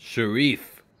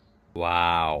 Sharif.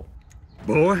 Wow.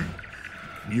 Boy,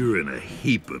 you're in a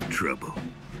heap of trouble.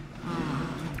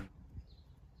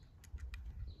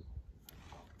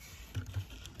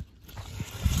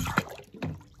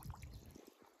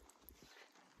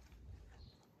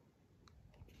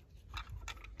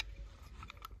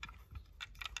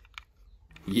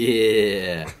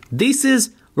 Yeah! This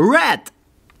is Red!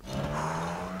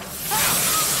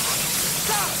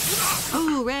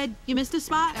 Oh, Red, you missed a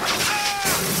spot.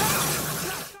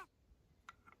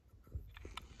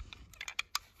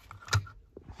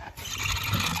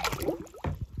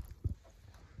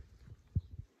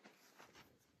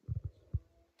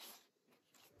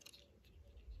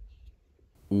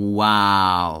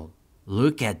 Wow!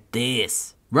 Look at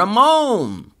this!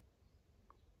 Ramon!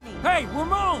 Hey,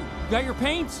 Ramon! Got your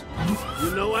paints?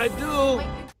 You know I do.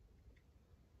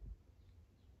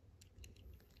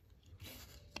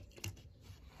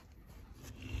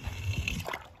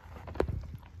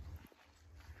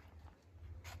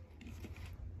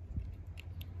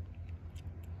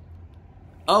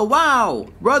 Oh wow!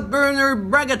 Rodburner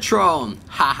Bragatron!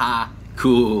 Haha,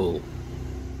 cool!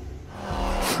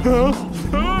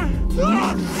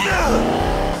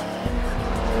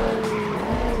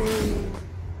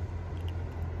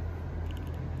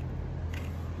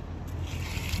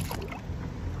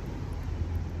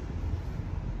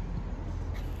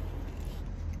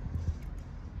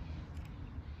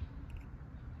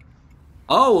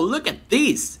 Oh, look at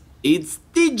this! It's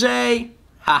DJ!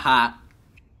 Haha!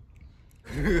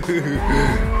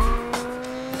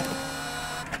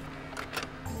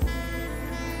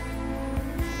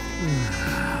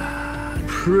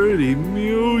 Pretty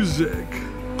music.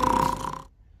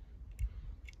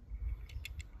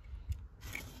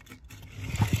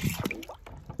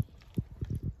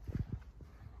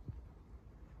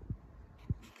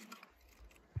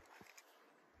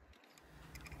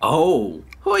 Oh,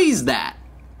 who is that?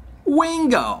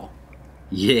 Wingo!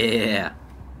 Yeah!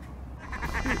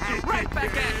 Right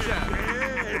back at ya!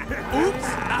 Oops,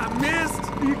 I missed!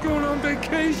 You going on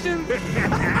vacation?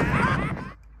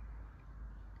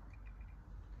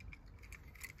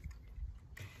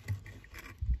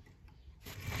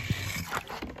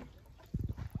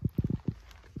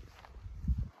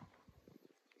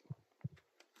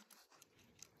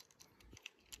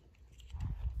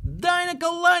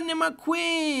 Dinoco Lightning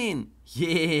McQueen!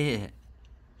 Yeah!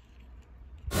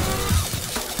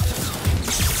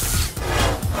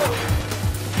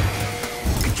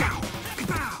 Ka-chow!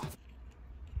 Ka-pow!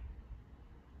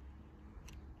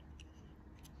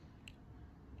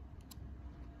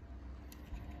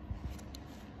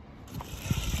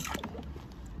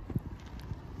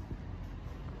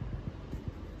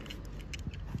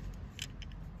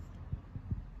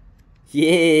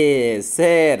 Yeah,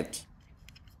 Serge.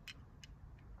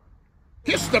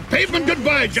 Kiss the pavement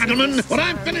goodbye, gentlemen. When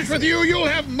I'm finished with you, you'll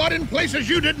have mud in places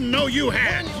you didn't know you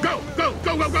had. Go, go,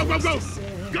 go, go, go, go, go!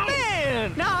 Go!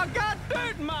 Man, now I got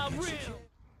dirt in my rib.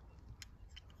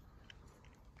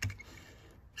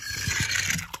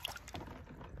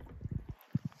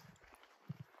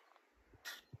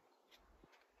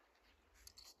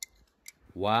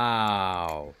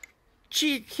 Wow.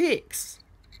 Cheek kicks.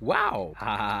 Wow.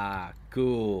 Haha,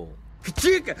 cool.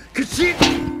 Ka-chika!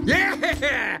 Ka-chika!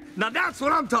 Yeah! Now that's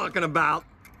what I'm talking about.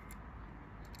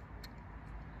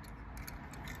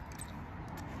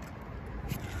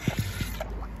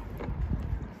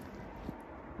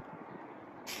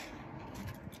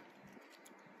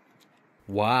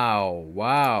 Wow,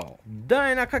 wow.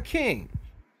 Dynaka King.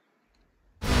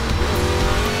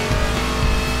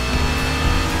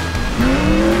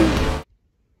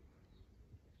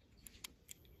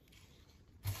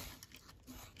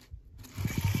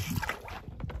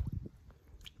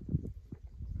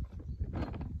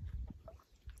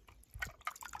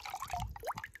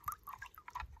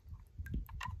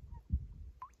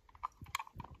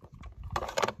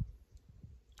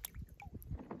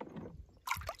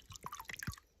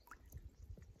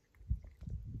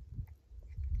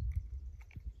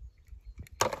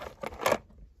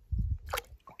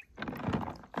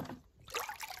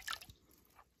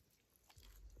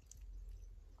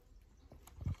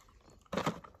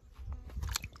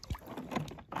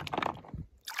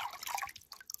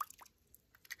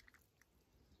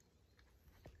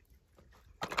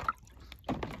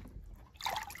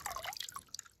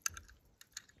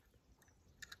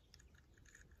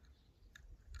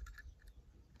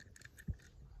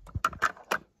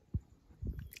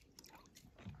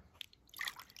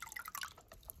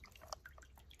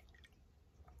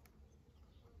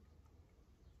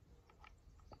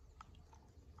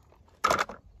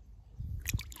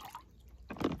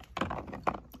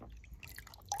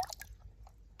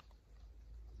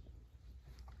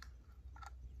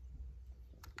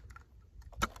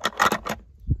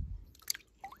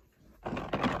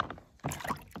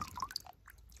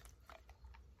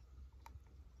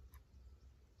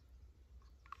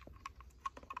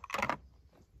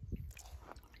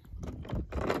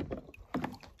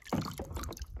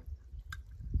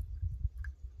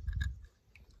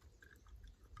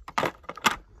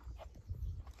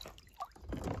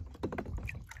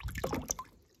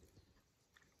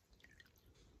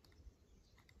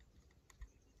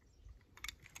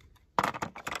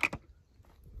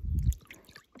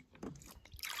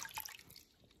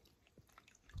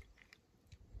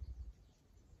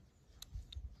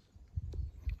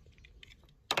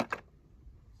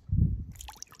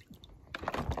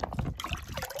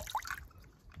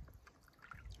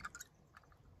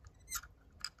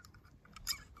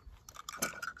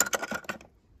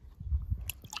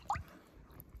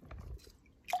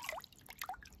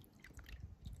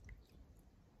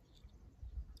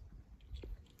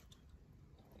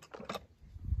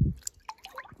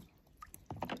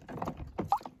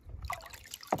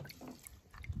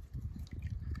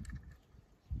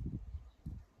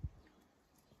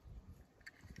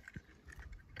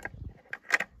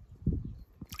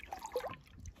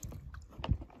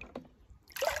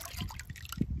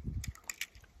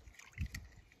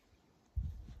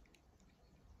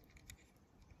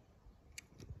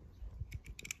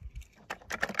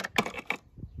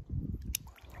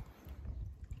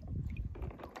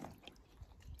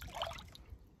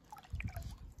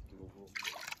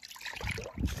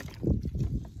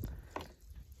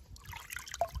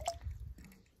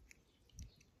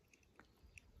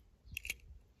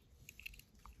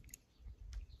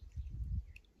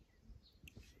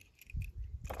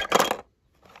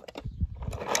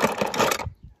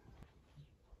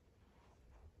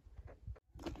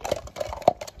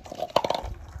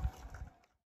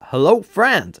 Hello,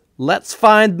 friend. Let's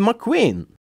find McQueen.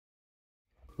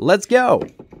 Let's go.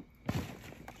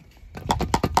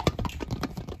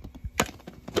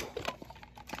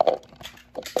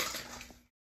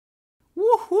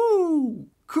 Woohoo!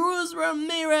 Cruz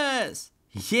Ramirez!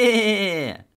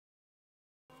 Yeah!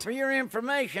 For your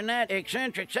information, that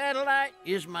eccentric satellite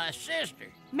is my sister.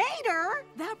 Mater?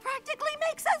 That practically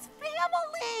makes us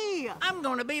family! I'm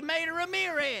gonna be Mater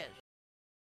Ramirez.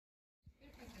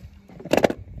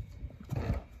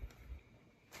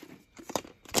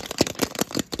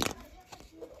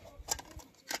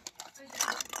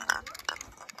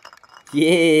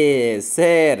 Yeah,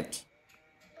 Serge.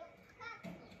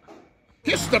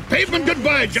 Kiss the pavement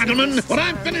goodbye, gentlemen. When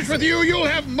I'm finished with you, you'll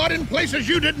have mud in places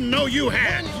you didn't know you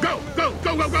had. Go, go,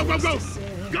 go, go, go, go, go.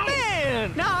 Go!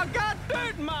 Man, now I got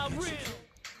dirt in my ribs.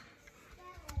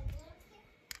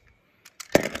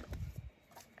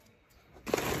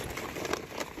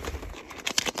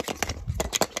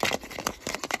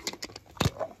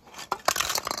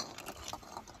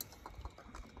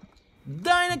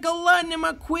 Dinoco Lightning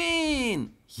McQueen!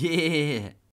 Yeah!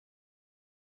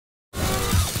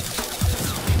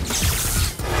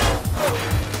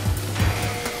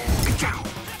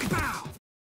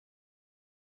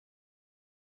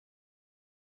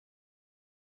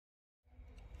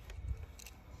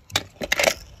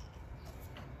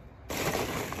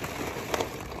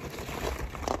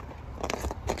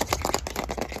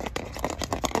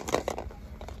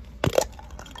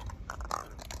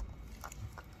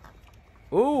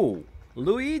 Oh,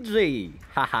 Luigi!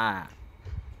 Haha!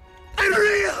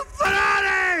 Andrea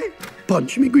Ferrari!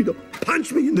 Punch me, Guido.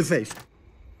 Punch me in the face.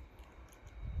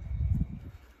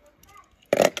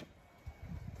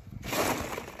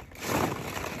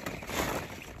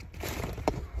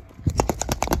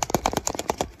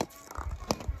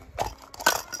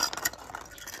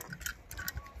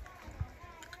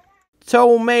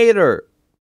 Tomato!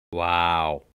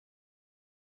 Wow!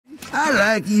 I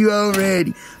like you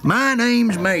already. My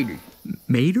name's Mater.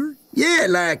 Mater? Yeah,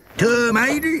 like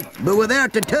tomato, but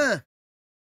without the tuh.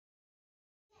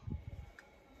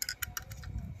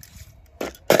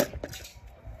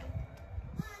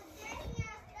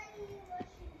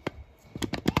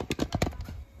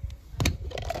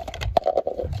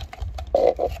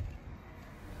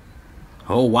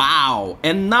 Oh wow!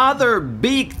 Another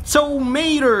big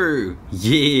tomato!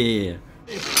 Yeah!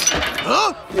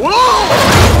 Huh? Whoa!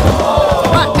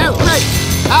 1, 2, 3,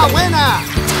 a winner!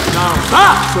 Now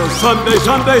that's a Sunday,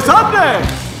 Sunday, Sunday!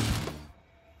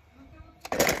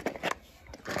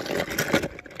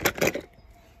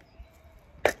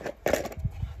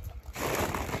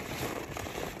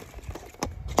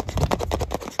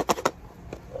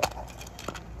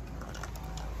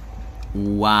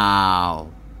 Wow!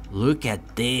 Look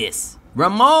at this!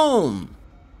 Ramon!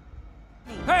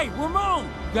 Hey, Ramon!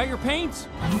 Got your paints?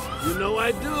 You know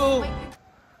I do.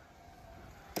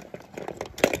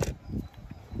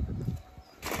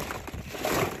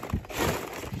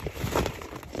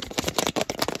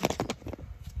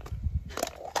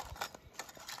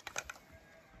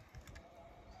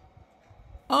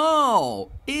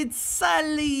 Oh, it's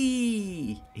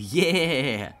Sally!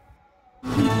 Yeah!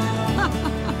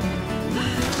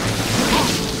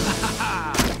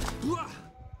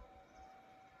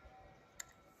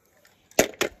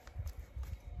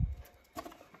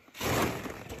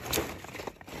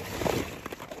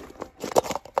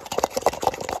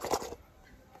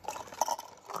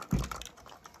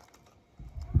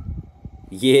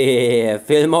 Yeah,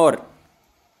 Fillmore.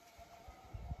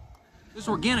 This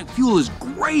organic fuel is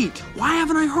great. Why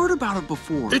haven't I heard about it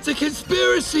before? It's a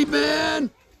conspiracy, man!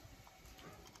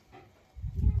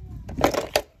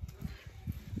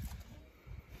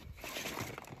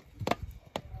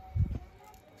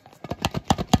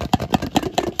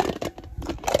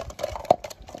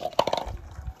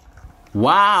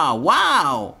 Wow,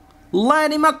 wow!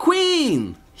 Lightning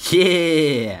McQueen!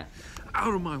 Yeah!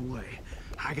 Out of my way.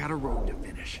 I got a road to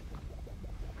finish.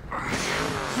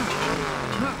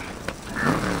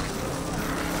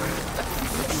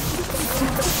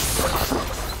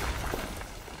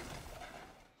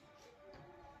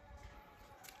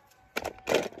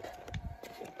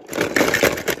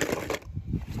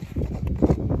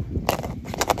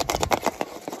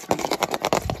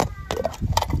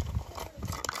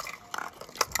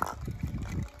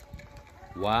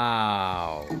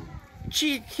 Wow!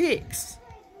 Cheek kicks!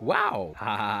 Wow!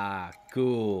 Haha,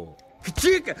 cool!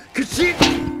 Kachika!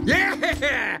 Kachika!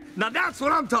 Yeah! Now that's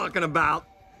what I'm talking about!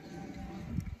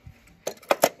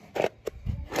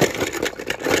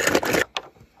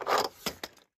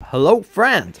 Hello,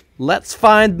 friend! Let's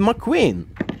find McQueen!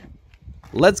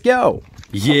 Let's go!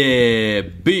 Yeah!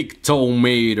 Big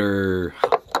tomato!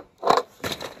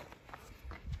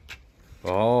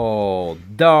 Oh,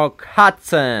 Doc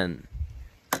Hudson!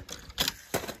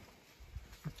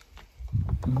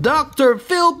 Dr.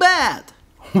 Phil Bad!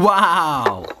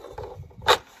 Wow!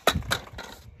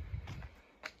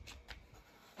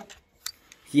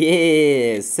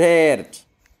 Yeah, Serge.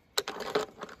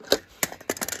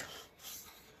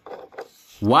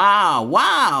 Wow,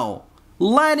 wow!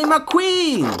 Lightning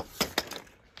McQueen!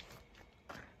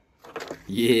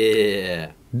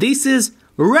 Yeah! This is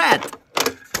Red!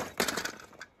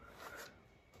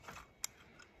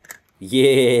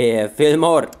 Yeah,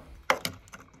 Fillmore.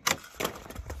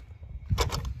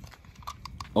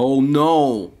 Oh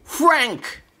no,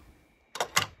 Frank!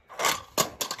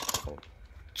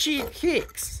 Cheat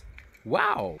Hicks.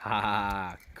 Wow.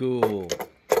 Haha, cool.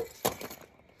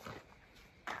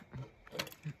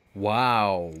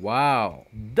 Wow, wow.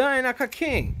 Dynaka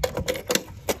King.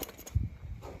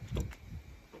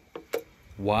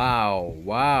 Wow,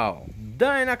 wow.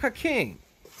 Dynaka King.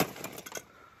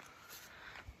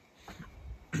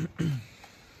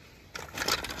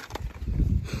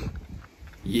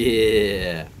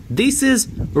 Yeah. This is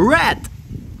Red.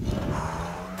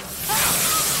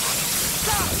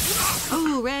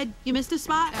 Oh, Red, you missed a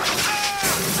spot.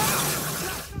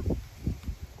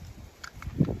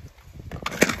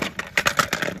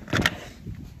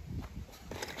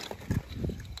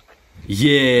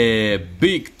 Yeah,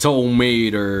 big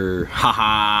tomato.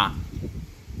 Haha.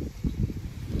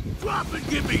 Drop and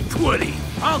give me 20.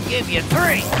 I'll give you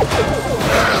 3.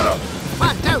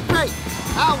 1, 2, 3.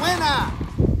 A winner!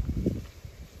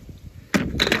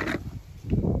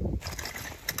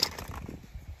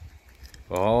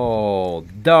 Oh,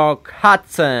 Doc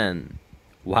Hudson.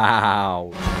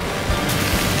 Wow.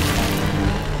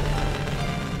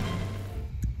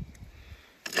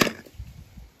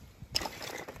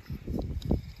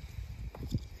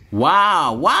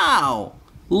 Wow, wow.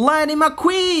 Lightning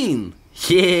McQueen.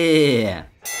 Yeah.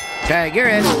 Okay, you're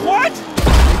in. What?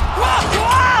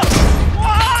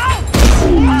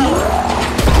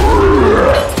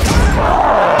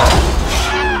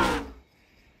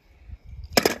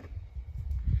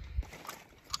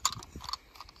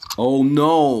 Oh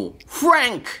no,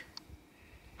 Frank.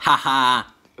 Haha.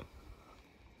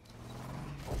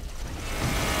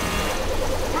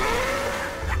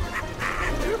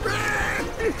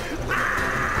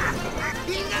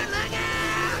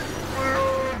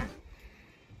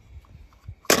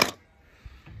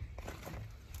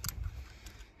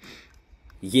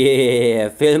 Yeah,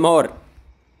 Fillmore.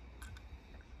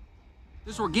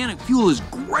 This organic fuel is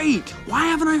great. Why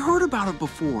haven't I heard about it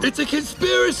before? It's a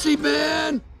conspiracy,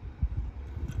 man!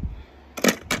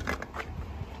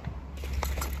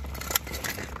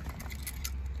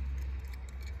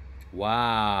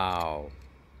 Wow.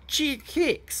 Cheat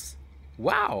Hicks.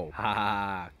 Wow.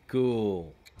 Haha,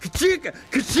 cool. Kachika!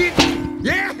 Kachika!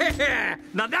 Yeah!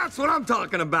 Now that's what I'm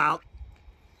talking about.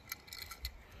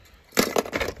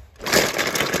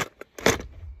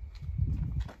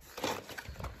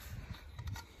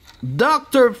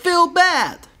 Dr. Phil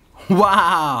Bad.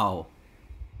 Wow.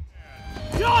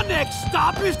 Your next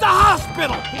stop is the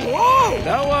hospital. Whoa!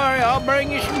 Don't worry, I'll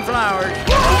bring you some flowers.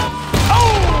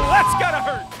 Oh, that's gotta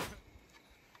hurt.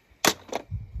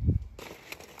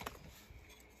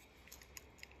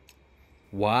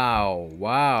 Wow,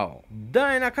 wow.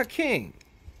 Dynaka King.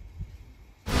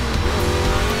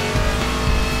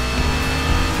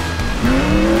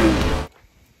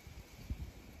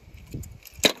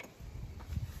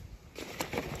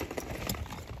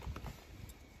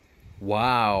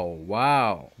 Wow,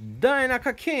 wow.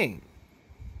 Dynaka King.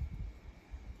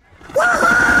 Hey,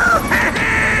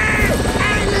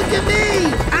 look at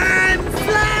me! I'm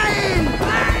flying!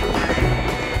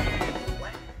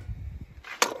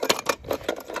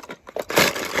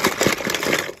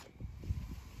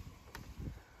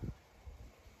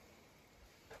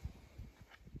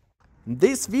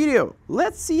 This video,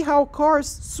 let's see how cars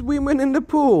swimming in the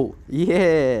pool.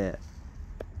 Yeah.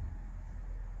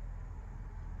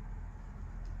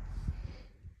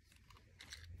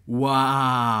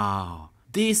 Wow.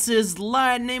 This is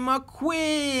Lightning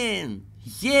McQueen.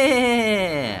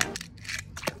 Yeah.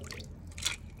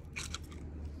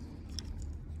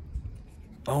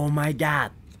 Oh my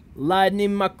god.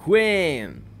 Lightning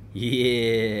McQueen.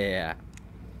 Yeah.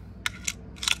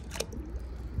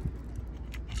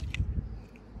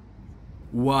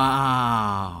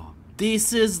 Wow.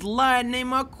 This is Lightning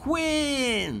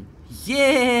McQueen.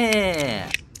 Yeah.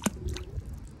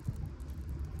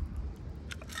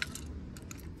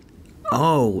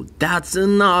 Oh, that's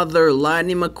another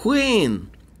Lightning McQueen.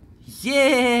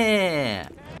 Yeah.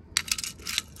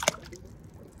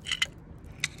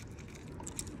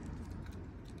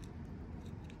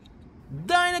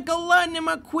 Dynamical Lightning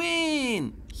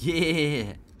McQueen.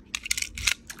 Yeah.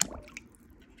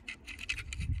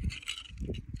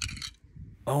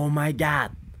 Oh my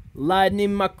god.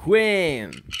 Lightning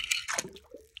McQueen.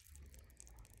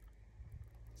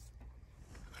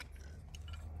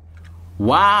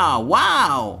 Wow,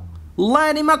 wow.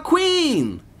 Lightning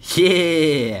McQueen.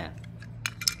 Yeah.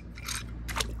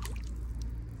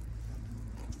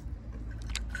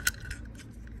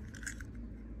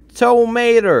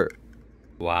 Tomato.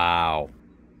 Wow.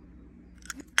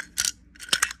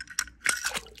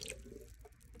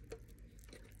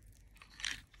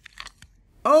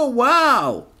 Oh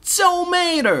wow!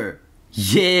 Tomato!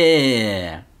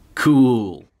 Yeah!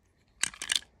 Cool!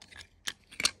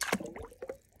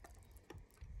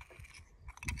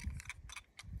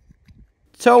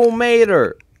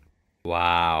 Tomato.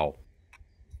 Wow.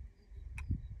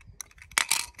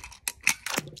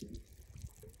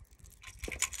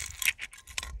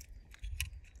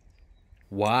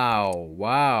 Wow,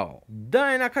 wow.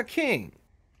 Dinoco King.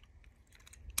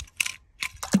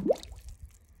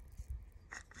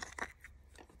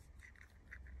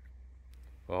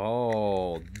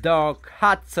 Oh, Doc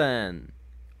Hudson.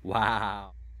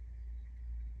 Wow.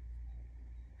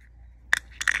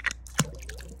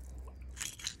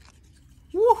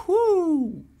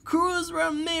 Woohoo! Cruz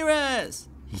Ramirez!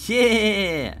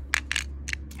 Yeah!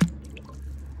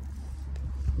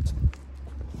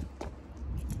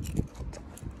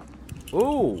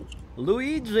 Ooh,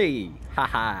 Luigi.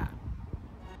 Haha.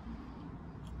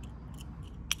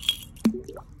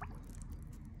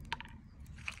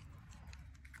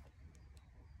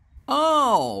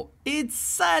 Oh, it's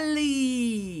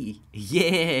Sally!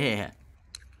 Yeah!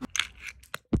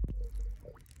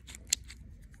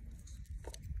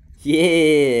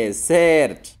 Yeah,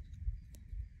 Serge.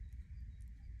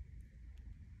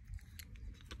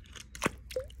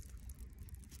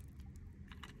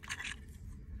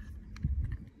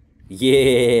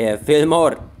 Yeah,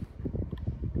 Fillmore.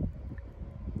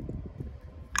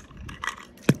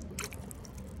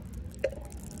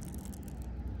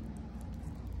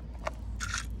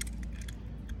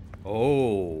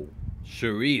 Oh,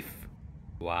 Sharif.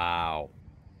 Wow.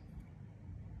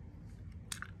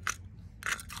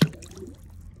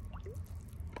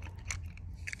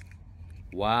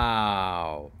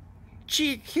 Wow.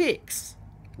 Cheek Hicks.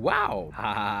 Wow.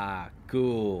 Haha,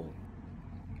 cool.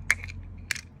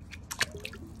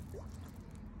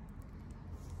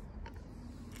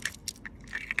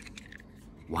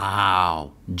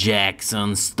 Wow!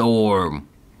 Jackson Storm!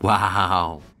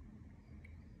 Wow!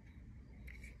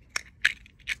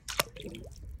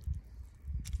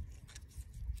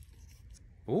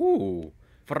 Ooh,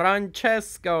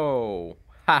 Francesco.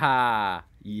 Haha,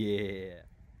 yeah.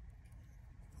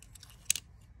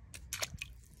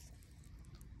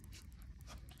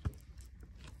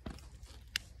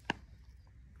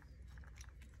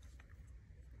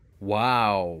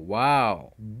 Wow,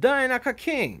 wow. Dinoco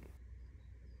King.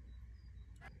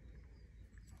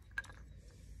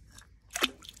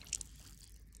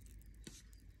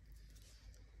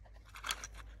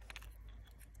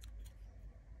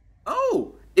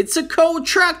 Oh! It's a coal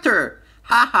tractor!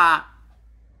 Haha!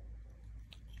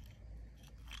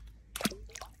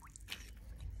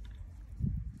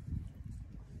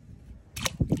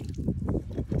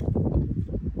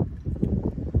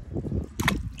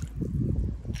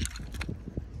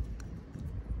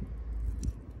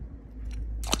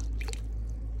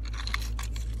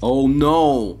 Oh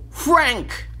no!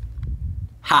 Frank!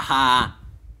 Haha!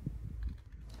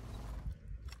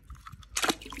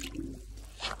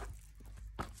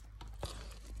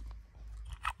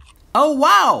 Oh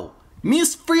wow!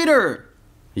 Miss Fritter!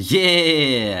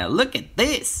 Yeah! Look at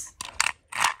this!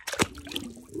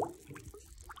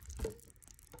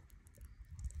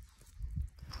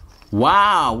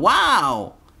 Wow!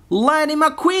 Wow! Lightning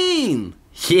McQueen!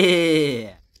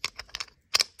 Yeah!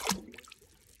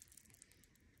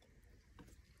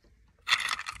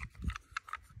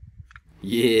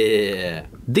 Yeah!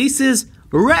 This is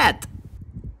Red!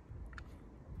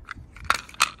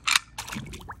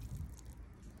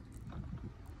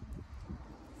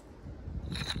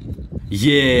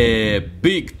 Yeah,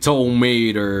 big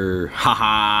tomato,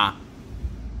 haha.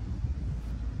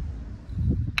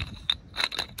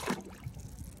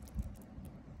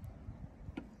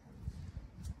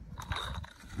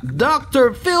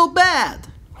 Doctor feel bad.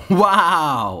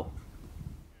 Wow.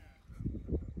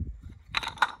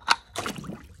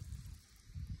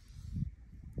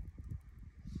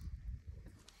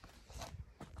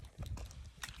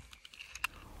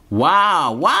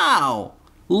 Wow, wow.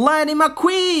 Lightning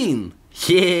McQueen.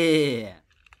 Yeah!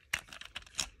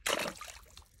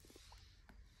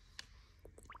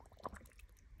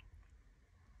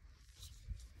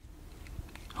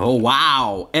 Oh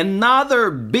wow!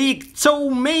 Another big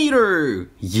tomato!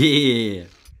 Yeah!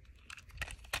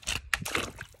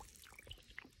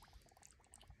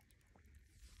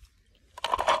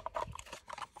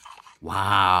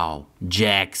 Wow!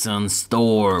 Jackson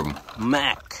Storm!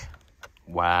 Mac!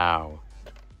 Wow!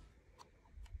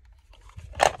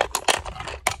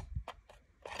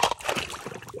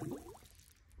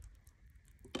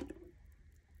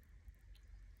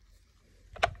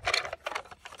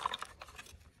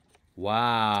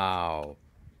 Wow!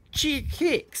 Cheek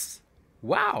Hicks!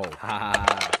 Wow.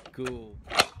 Haha, cool.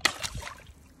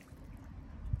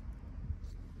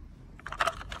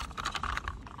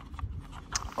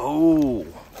 Oh,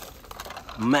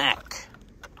 Mac.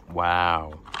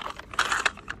 Wow.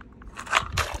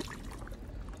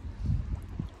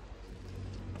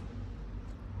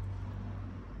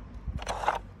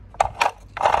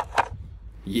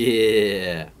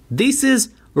 Yeah. This is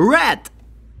rat.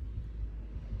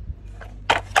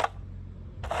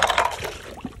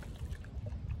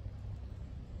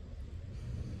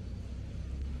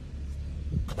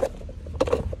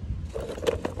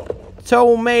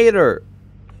 Tomato.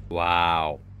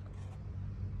 Wow.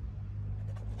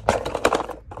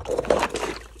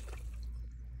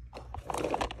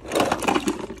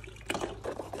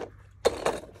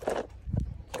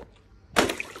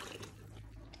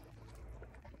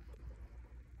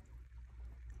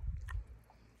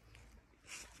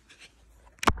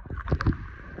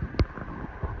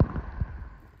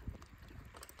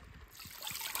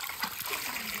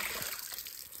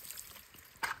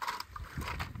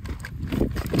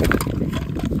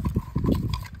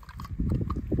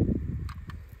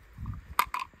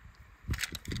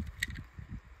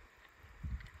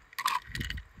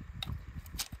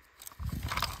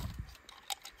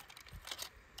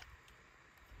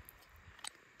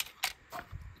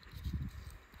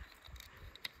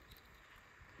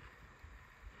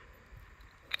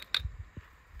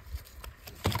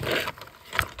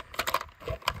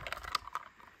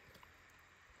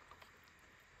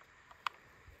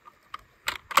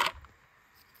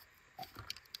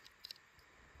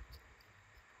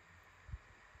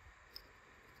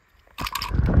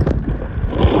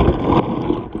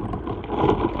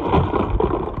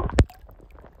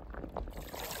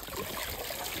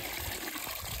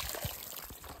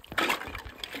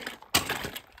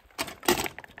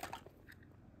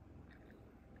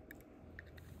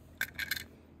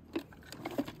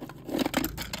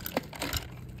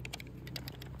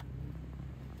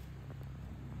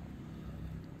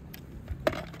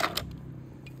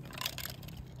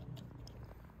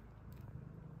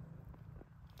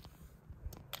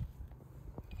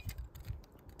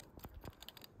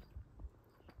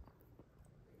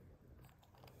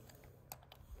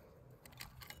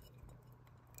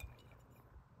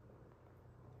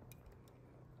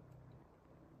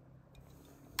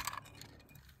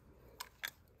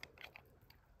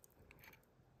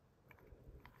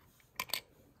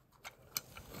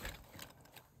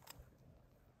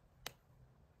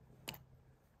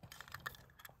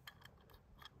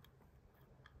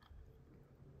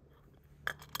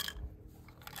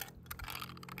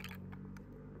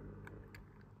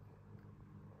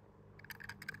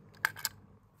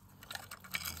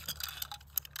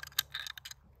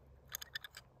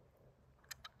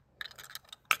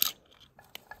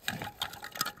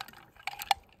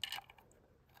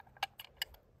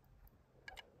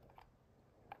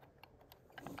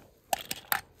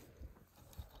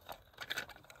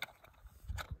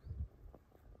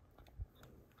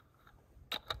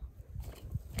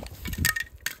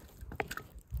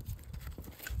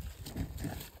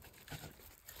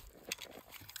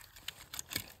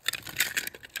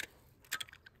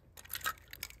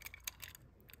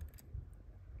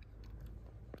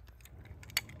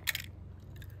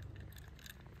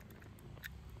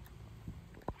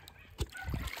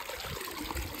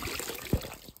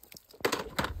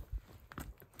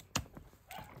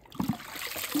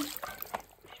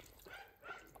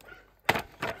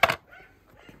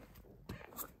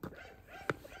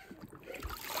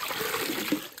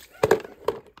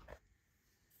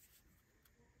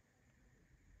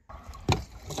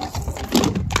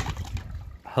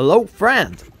 Hello,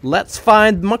 friend. Let's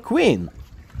find McQueen.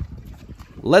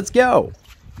 Let's go.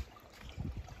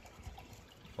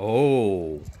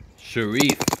 Oh,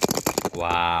 Sharif.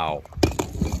 Wow.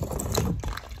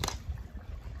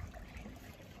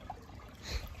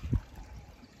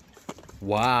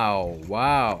 Wow,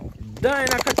 wow.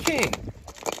 Dynaka King.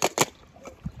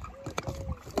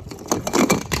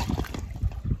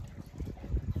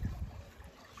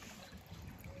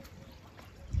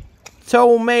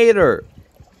 Tomato.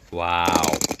 Wow.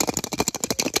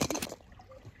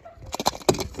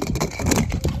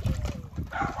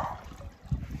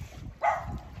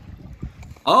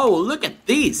 Oh, look at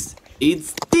this.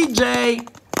 It's DJ.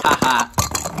 Haha.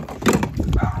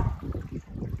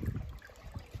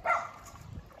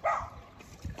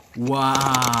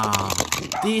 Wow.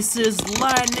 This is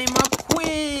Lightning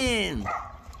McQueen.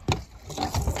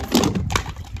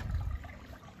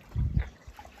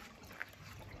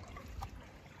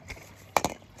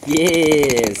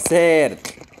 Yeah,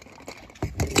 certo.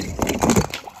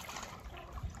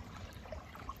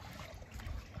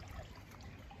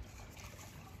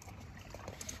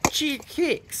 Cheat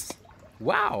kicks.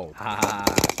 Wow. Ah,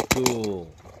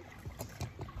 cool.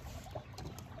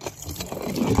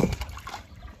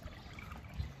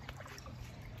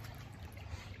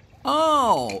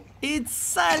 Oh, it's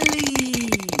Sally!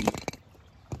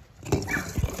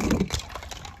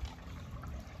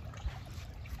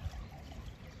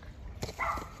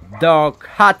 Doc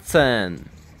Hudson.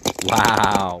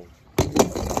 Wow.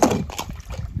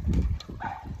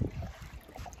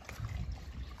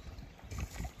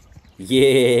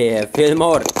 Yeah,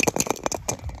 Fillmore.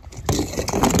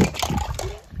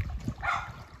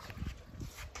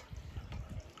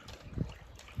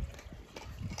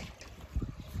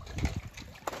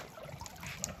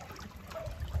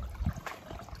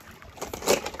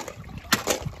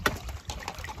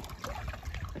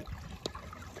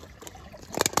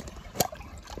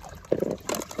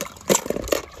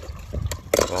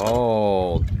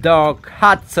 Oh, Doc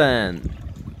Hudson.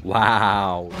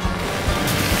 Wow.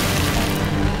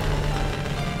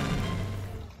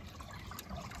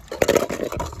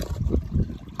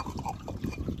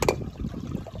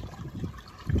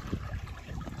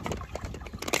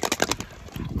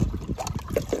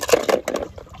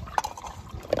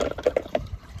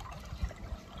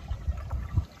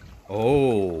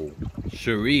 Oh,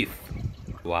 Sharif.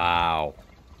 Wow.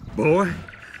 Boy,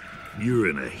 you're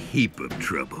in a heap of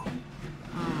trouble.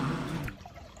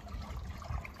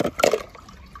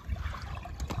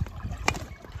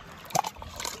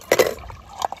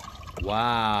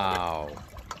 Wow.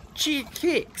 Cheat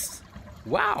kicks.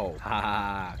 Wow.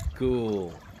 Ah,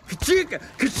 cool. Ka-chicka!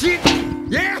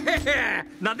 Ka-chicka! Yeah!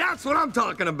 Now that's what I'm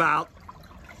talking about!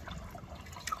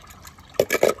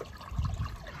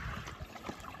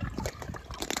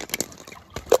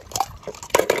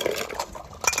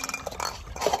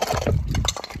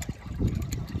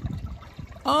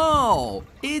 Oh,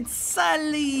 it's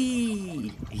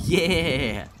Sally!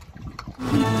 Yeah!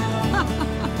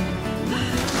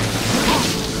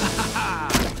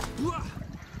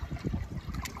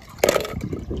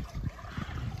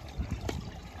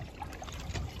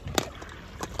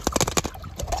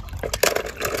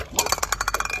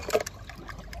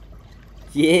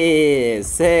 Yeah,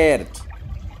 Serge.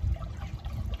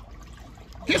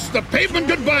 Kiss the pavement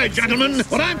goodbye, gentlemen.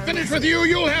 When I'm finished with you,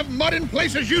 you'll have mud in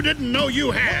places you didn't know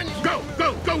you had. Go,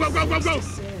 go, go, go, go, go, go!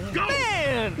 Go!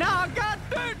 Man, now I got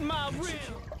dirt in my rib.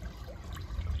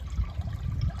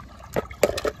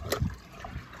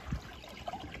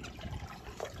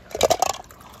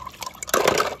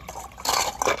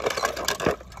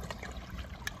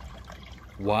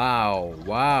 Wow,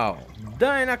 wow.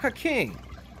 Dynaka King.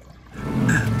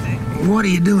 What are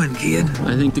you doing, kid?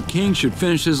 I think the king should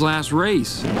finish his last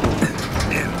race.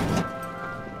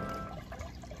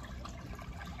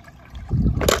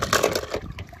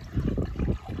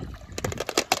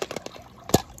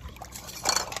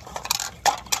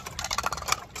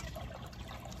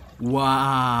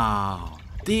 Wow!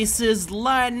 This is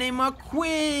Lightning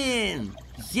McQueen!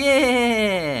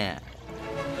 Yeah!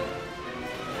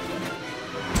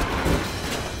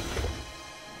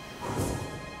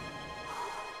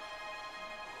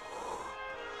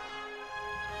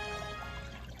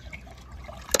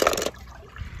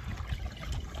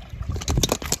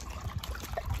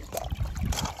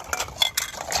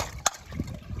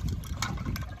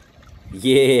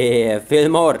 Yeah,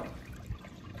 Fillmore.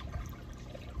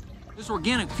 This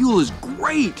organic fuel is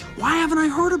great! Why haven't I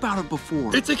heard about it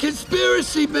before? It's a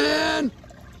conspiracy, man!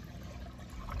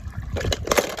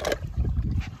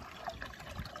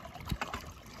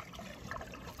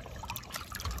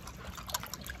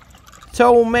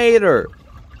 Tomater.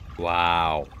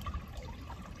 Wow.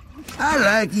 I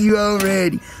like you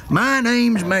already. My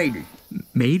name's Mater.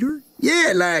 Mater?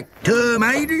 Yeah, like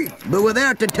tomato, but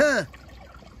without the tuh.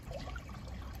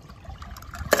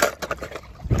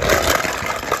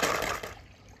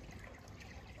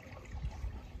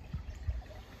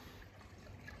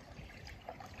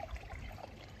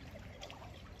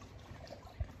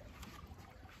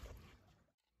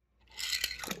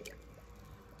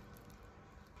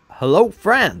 Hello,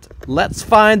 friend. Let's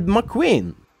find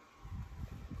McQueen.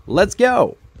 Let's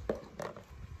go.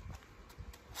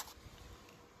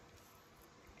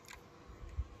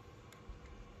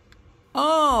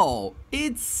 Oh,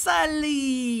 it's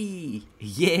Sally!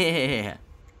 Yeah!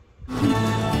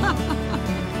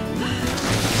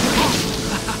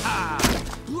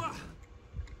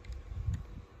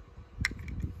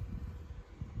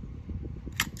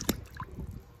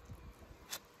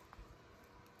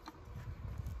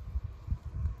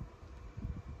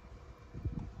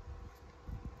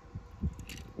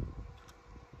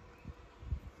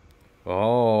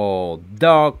 Oh,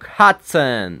 Doc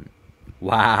Hudson.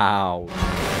 Wow.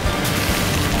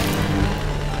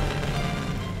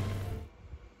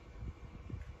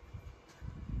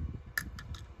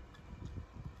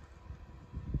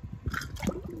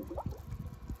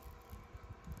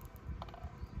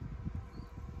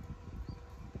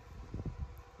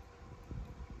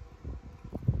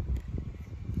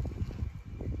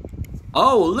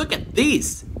 Oh, look at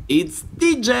this! It's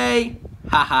DJ!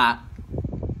 Haha!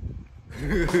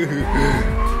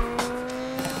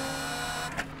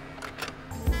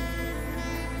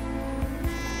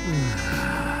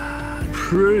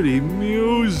 Pretty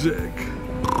music.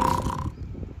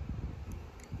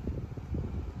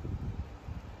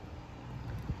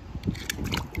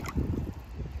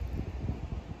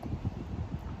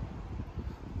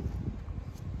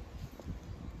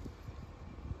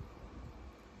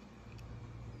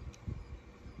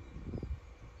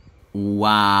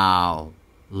 Wow!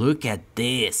 Look at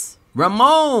this!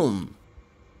 Ramon!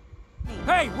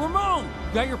 Hey, Ramon!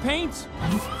 Got your paints?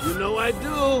 You know I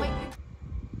do.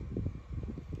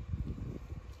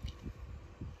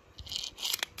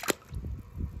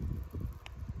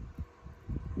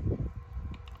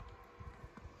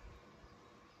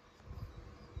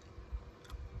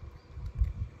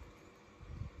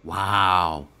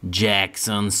 Wow!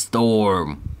 Jackson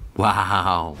Storm!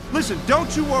 Wow! Listen,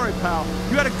 don't you worry, pal.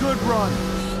 You had a good run.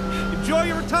 Enjoy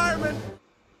your retirement.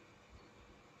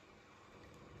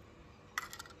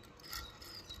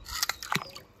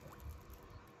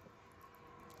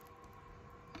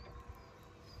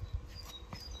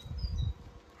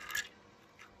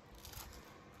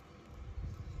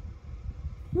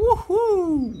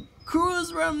 Woohoo!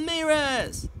 Cruz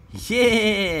Ramirez!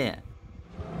 Yeah!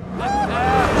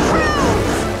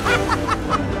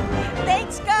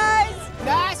 Thanks, guys.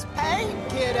 Nice paint,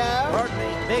 kiddo. Pardon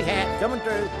me. Big hat coming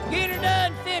through. Get her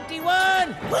done,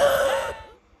 51.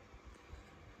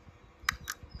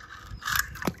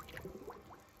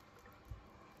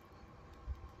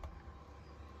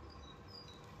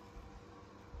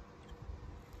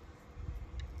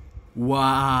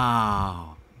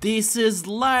 Wow! This is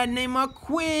Lightning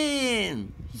McQueen!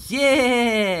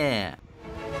 Yeah!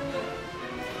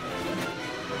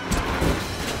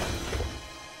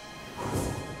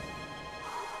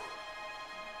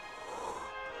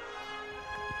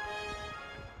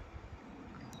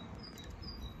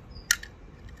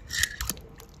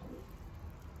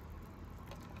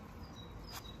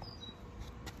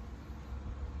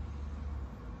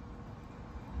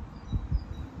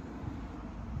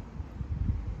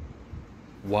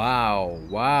 Wow,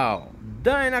 wow.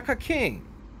 Dynaka King.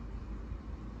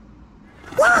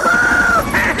 Woohoo!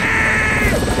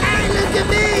 Hey, look at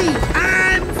me!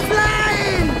 I'm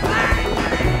flying!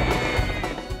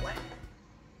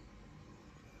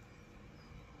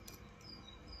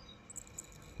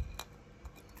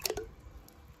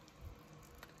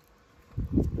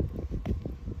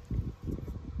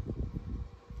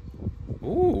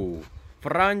 Ooh,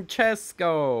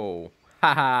 Francesco.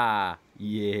 Haha,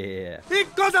 yeah.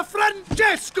 It goes a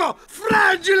Francesco!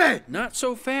 Fragile! Not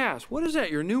so fast. What is that,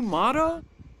 your new motto?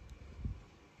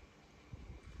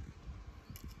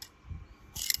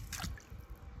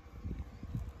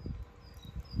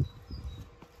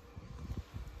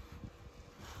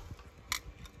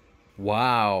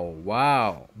 Wow,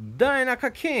 wow.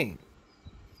 Dynaka King.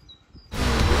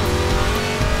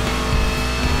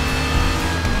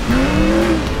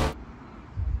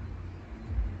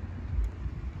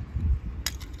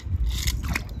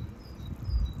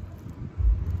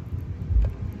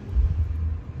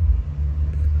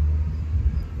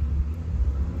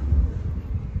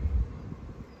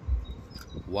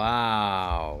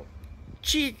 Wow.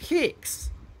 Cheek Hicks.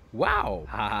 Wow.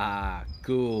 Haha,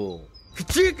 cool.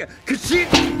 Kachika!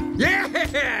 Kachika!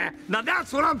 Yeah! Now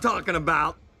that's what I'm talking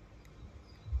about!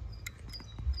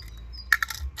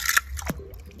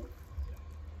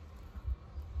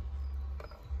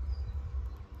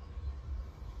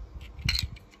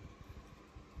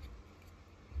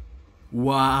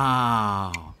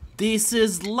 Wow! This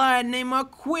is Lightning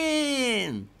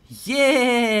McQueen!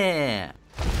 Yeah!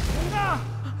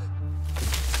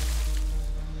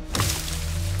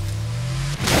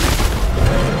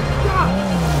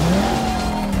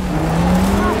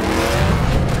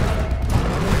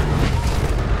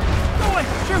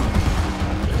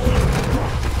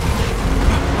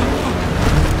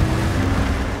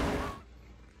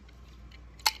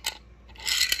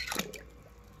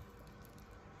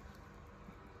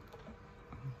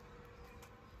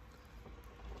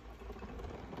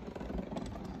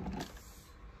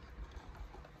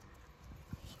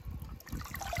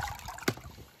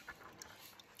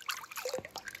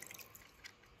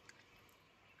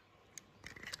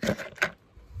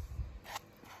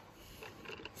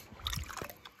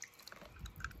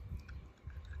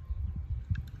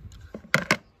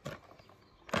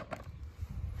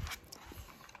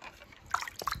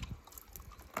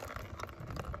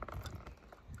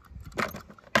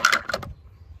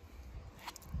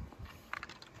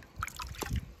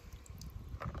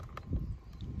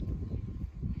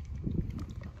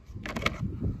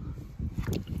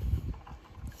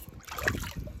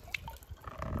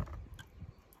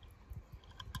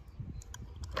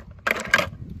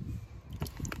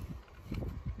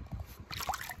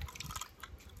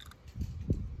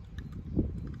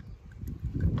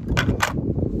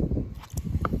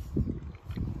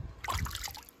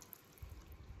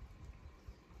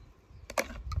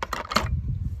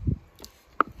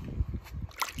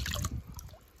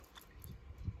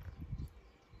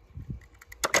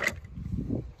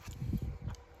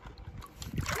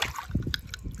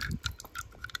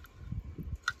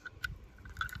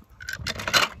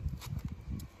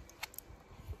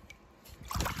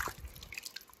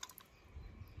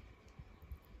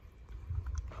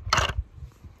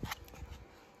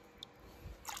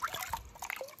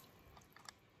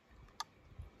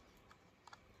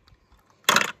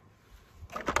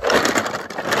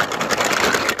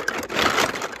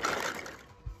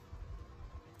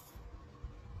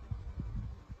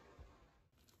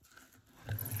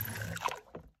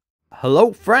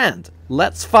 Hello, friend.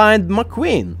 Let's find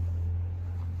McQueen.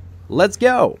 Let's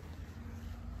go.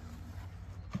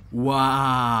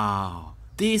 Wow,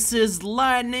 this is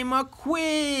Lightning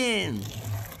McQueen.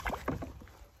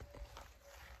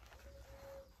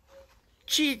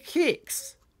 Cheek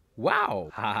kicks. Wow.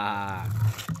 Ha.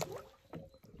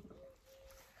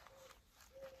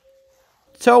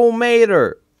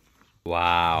 Tomato.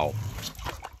 Wow.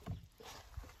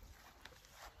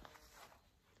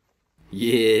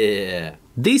 Yeah,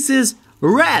 this is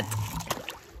red.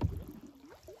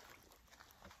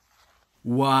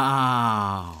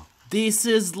 Wow, this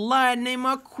is Lightning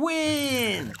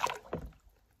McQueen.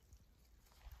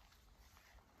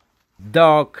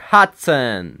 Doc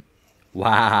Hudson.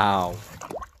 Wow.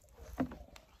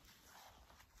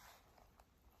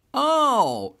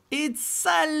 Oh, it's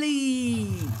Sally.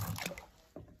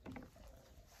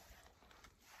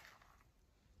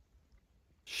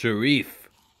 Sharif.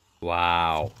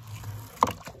 Wow.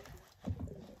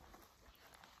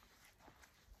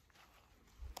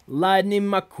 Lightning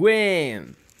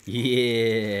McQueen.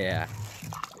 Yeah.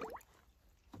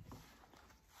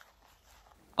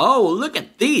 Oh, look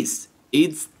at this.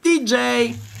 It's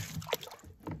DJ.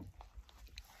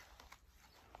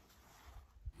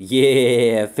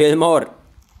 Yeah, Fillmore.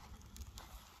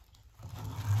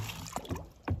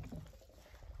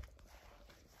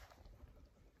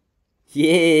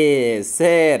 Yeah,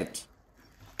 Serge.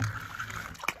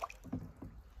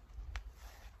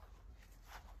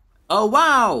 Oh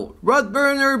wow,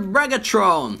 Rodburner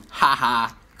Bragatron.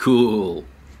 Haha, cool.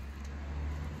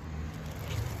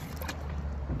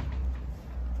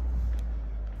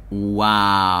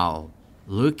 Wow,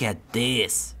 look at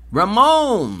this.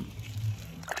 Ramon.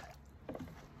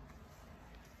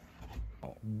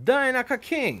 Dynaka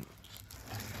King.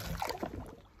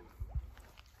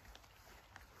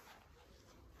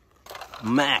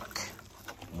 Mac.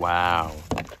 Wow.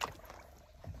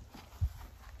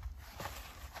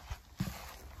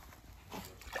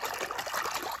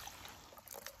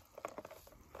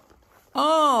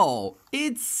 Oh,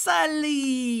 it's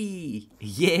Sally.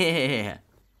 Yeah.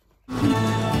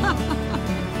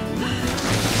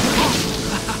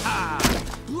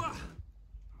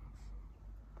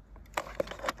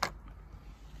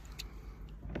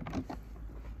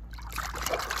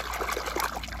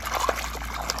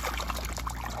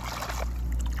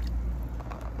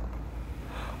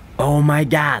 Oh my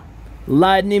god.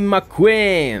 Lightning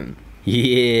McQueen.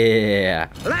 Yeah.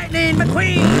 Lightning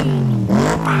McQueen!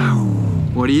 Wow.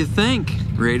 What do you think?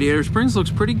 Radiator Springs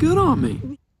looks pretty good on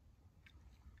me.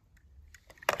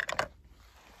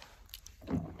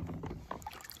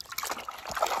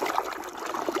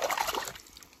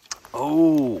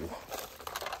 Oh.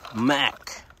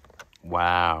 Mac.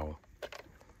 Wow.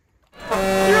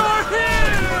 You're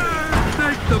here!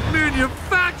 Thank the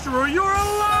manufacturer you're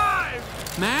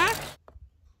alive! Mac?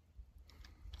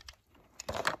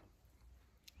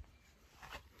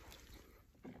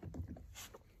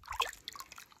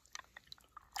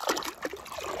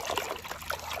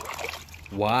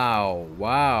 Wow,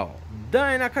 wow.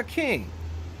 Dynaka King.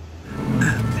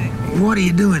 What are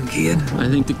you doing, kid? I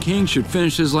think the king should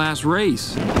finish his last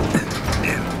race.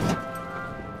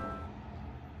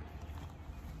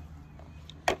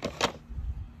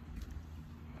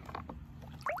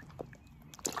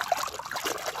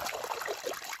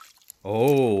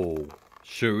 Oh,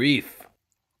 Sharif.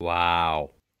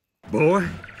 Wow. Boy,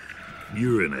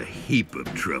 you're in a heap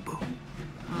of trouble.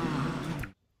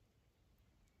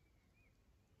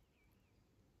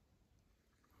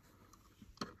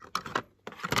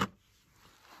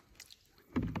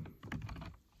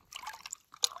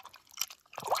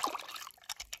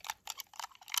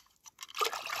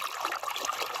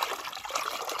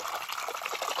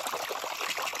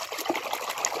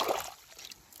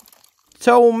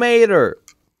 Tomato.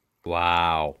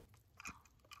 Wow.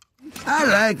 I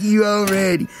like you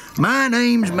already. My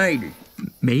name's Mater.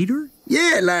 Mater?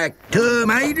 Yeah, like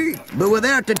tomato, but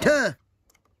without the tuh.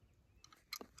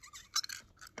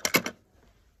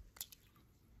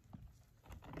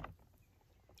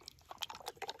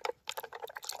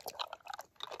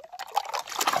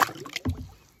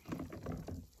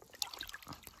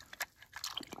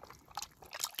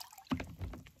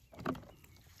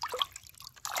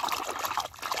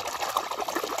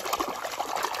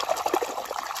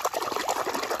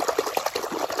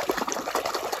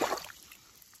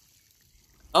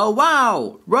 Oh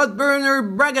wow,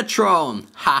 Rodburner Bragatron.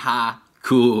 Haha,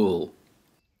 cool.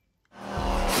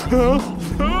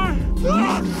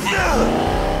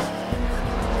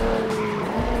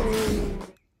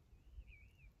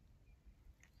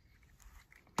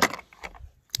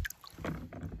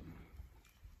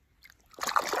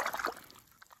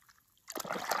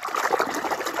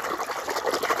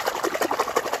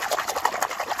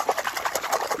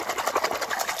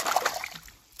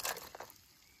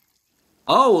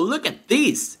 Whoa, look at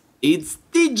this! It's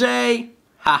DJ!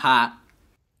 Haha!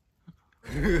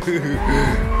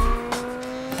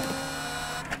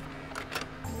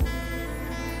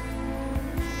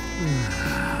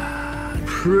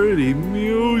 Pretty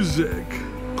music.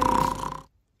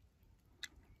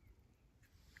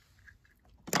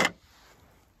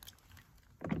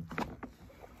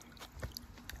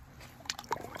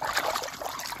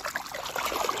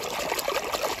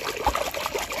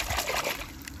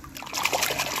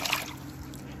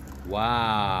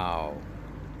 Wow.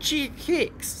 Cheek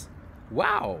hicks.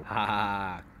 Wow.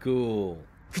 Haha, cool.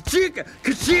 Kachika!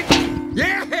 Kachika!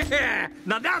 Yeah!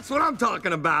 Now that's what I'm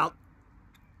talking about!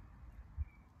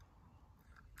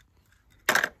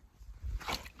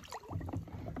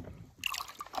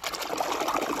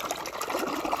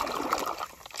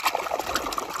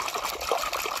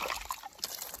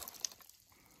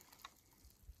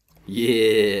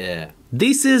 Yeah!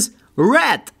 This is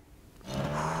Red!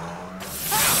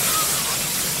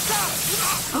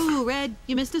 Oh, Red,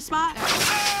 you missed a spot.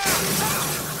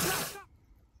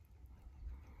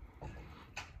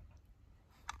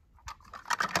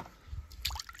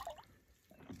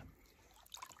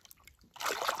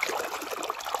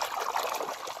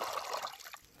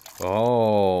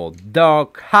 Oh,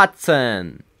 Doc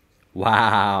Hudson.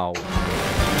 Wow.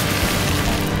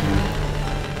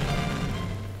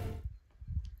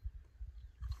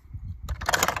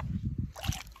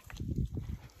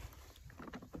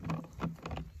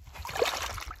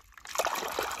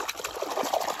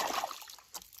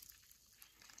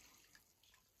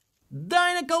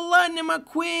 Dinoco Lightning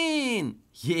McQueen!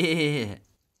 Yeah!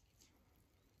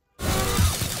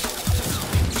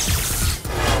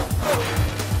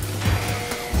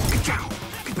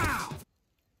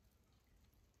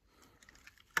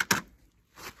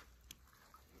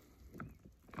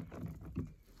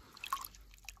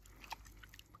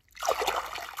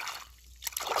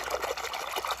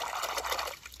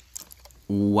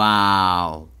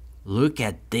 Wow! Look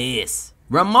at this!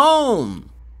 Ramon!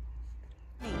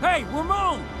 Hey,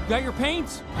 Ramon! Got your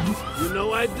paints? You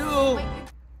know I do!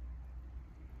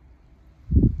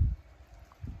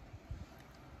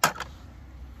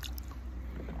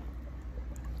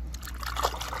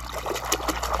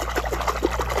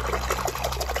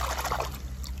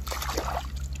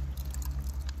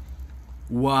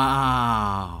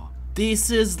 Wow! This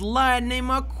is Lightning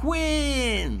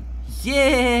McQueen!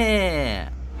 Yeah!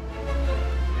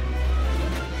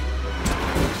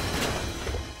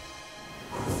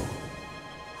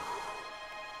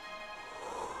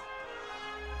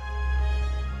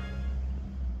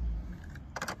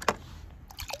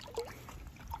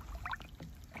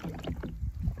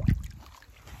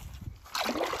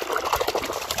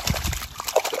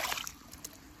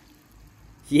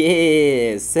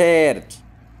 Yeah, Serge.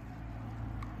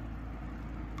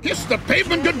 Kiss the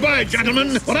pavement goodbye,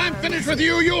 gentlemen. When I'm finished with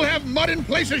you, you'll have mud in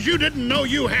places you didn't know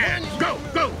you had. Go,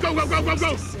 go, go, go, go, go,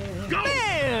 go! Go!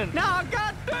 Man, now I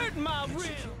got dirt in my rib.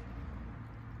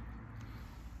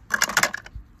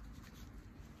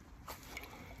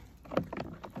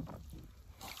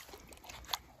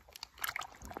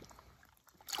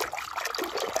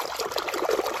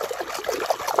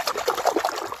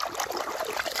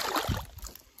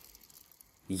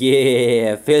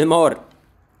 Yeah, Fillmore.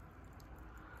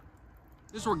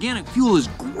 This organic fuel is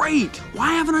great!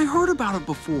 Why haven't I heard about it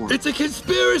before? It's a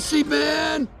conspiracy,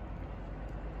 man!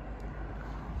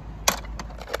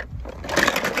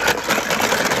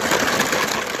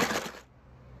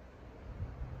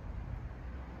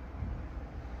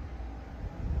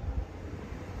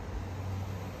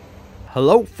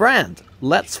 Hello, friend.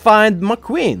 Let's find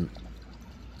McQueen.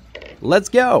 Let's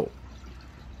go.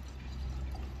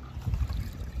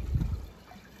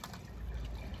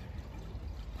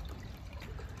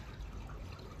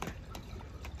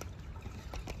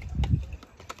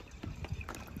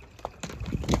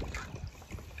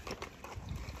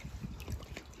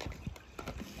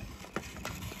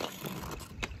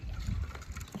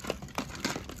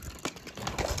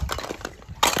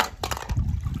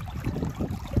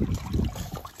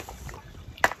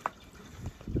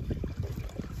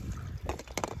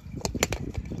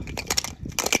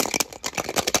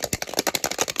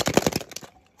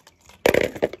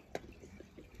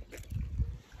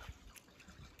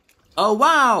 Oh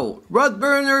wow!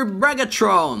 Rodburner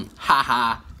Bragatron!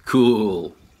 Haha!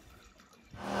 Cool!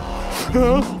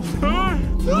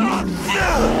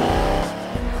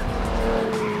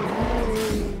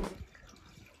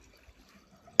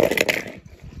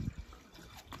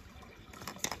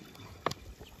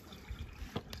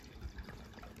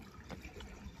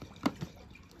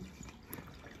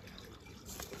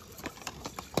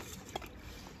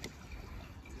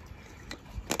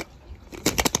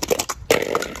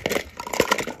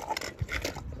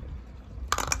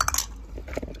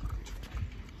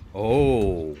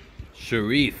 Oh,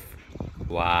 Sharif.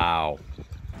 Wow.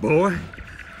 Boy,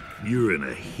 you're in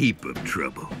a heap of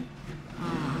trouble.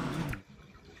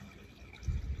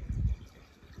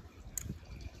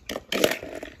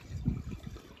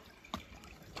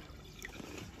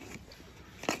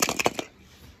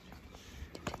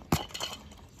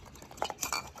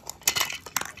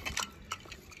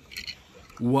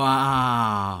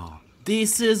 Wow,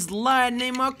 this is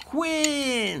Lightning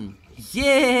McQueen!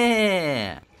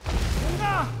 Yeah!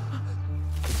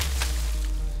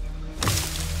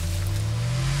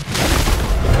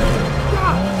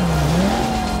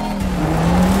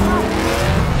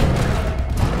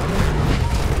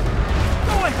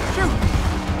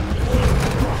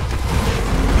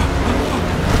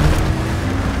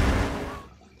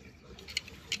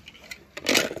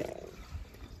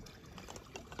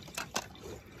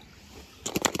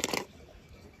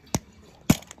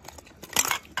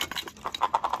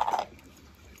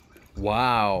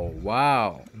 Wow,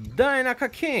 wow.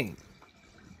 Dynaka King.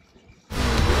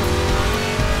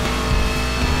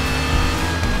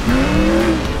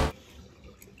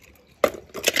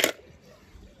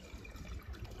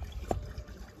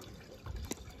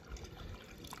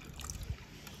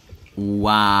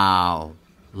 Wow,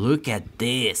 look at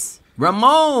this.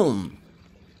 Ramon!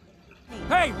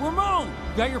 Hey, Ramon!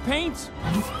 Got your paints?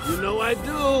 You know I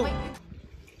do.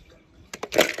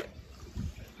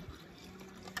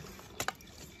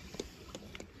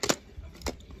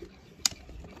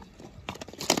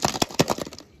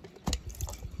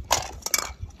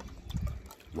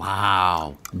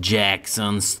 Wow,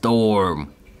 Jackson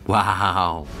Storm.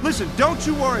 Wow. Listen, don't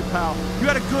you worry, pal. You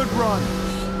had a good run.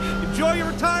 Enjoy your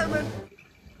retirement.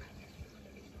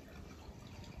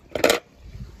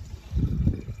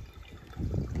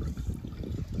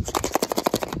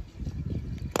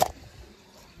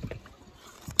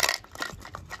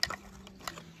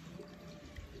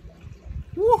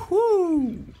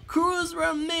 Woohoo! Cruz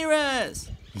Ramirez!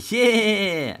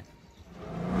 Yeah!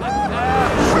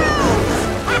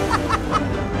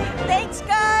 Thanks,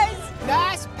 guys.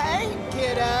 Nice paint,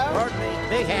 kiddo. Pardon me.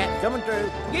 Big hat coming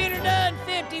through. Get her done,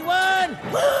 51.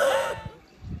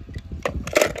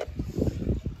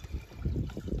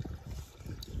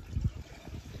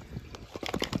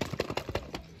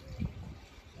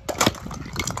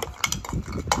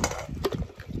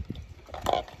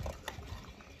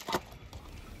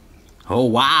 Oh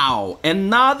wow,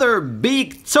 another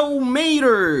big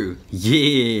tomato!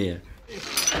 Yeah!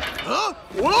 Huh?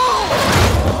 Whoa!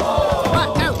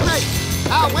 1, 2, 3,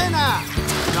 a winner!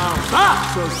 Now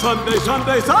that's a Sunday,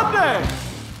 Sunday, Sunday!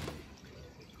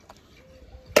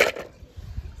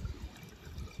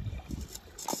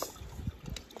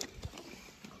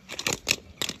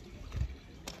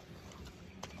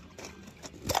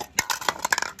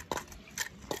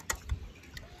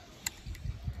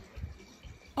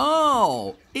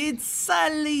 Oh, it's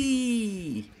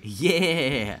Sally!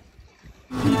 Yeah!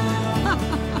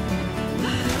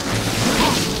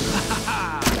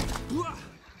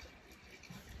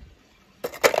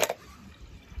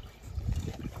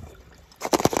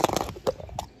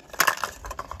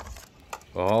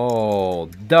 Oh,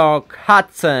 Doc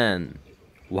Hudson.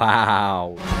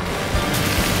 Wow.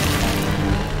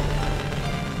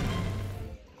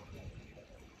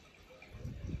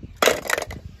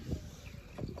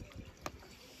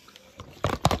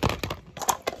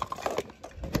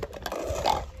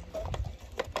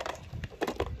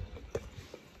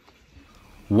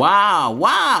 Wow,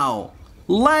 wow!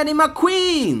 Lightning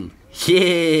McQueen!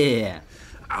 Yeah!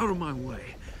 Out of my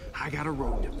way. I got a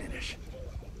road to finish.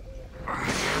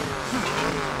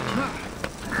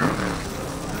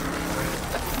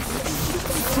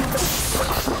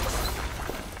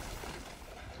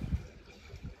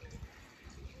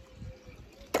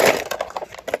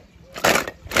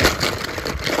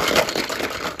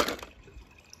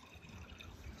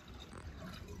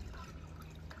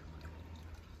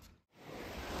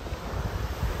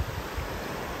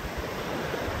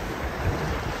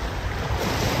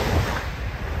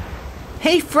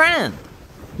 Hey friend!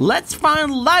 Let's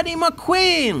find Lightning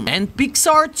McQueen and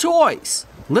Pixar toys!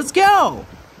 Let's go!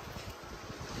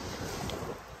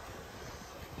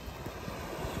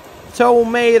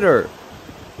 Tomato.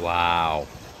 Wow.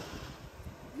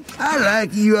 I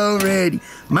like you already.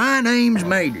 My name's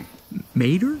Mater.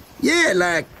 Mater? Yeah,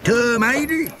 like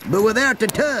tomato, but without the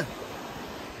tuh.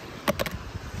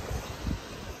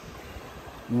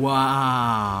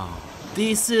 Wow!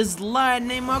 This is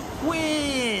Lightning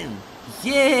McQueen!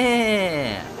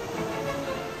 Yeah!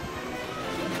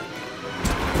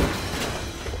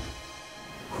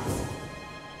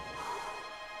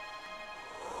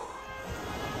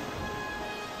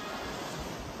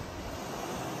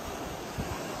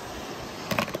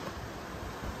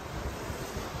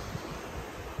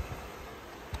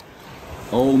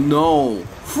 Oh no,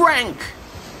 Frank!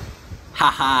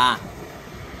 Haha.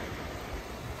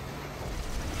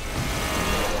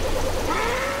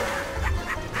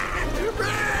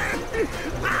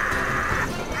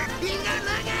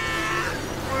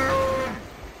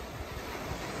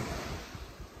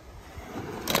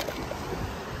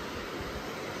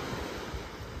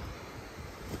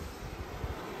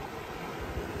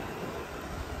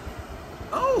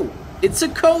 Oh, it's a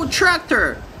coal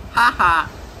tractor! Haha.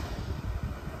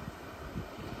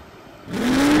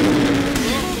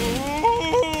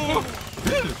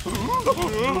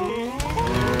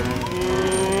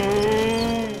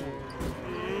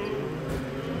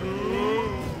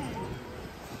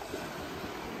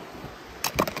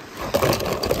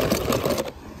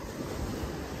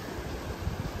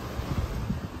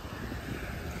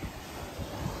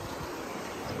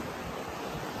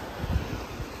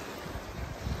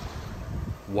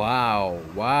 Wow,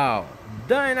 wow.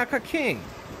 Dinoca King.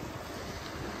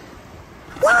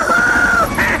 Hey,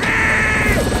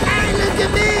 look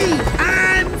at me!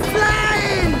 I'm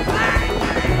flying!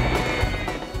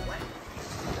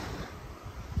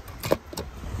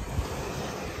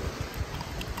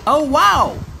 Oh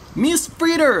wow, Miss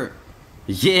Fritter!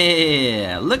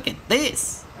 Yeah, look at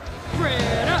this! We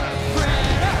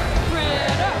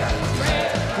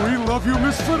love you,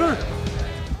 Miss Fritter!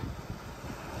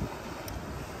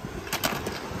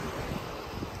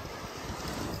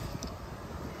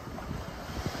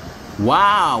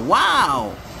 Wow,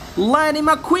 wow! Lightning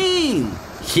McQueen!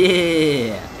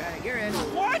 Yeah!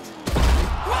 What?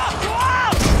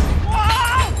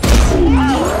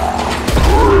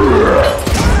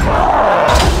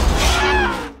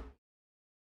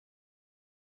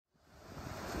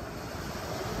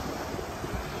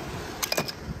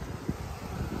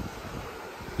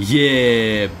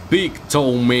 Yeah, big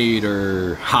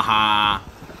tomato! Haha!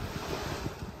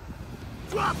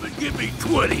 Drop and give me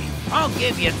 20. I'll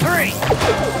give you 3.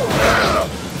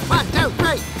 1, 2,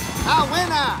 3. A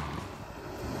winner.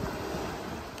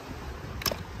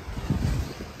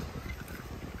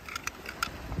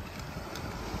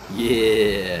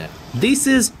 Yeah! This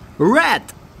is Red!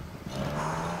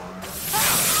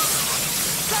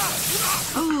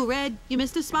 Oh, Red, you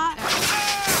missed a spot.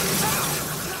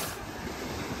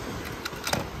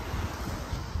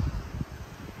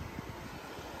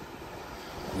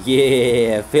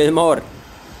 Yeah, Fillmore!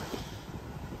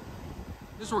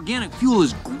 This organic fuel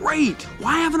is great.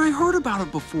 Why haven't I heard about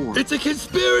it before? It's a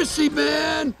conspiracy,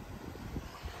 man!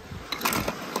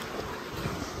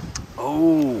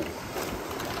 Oh,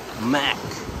 Mac.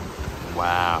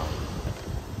 Wow.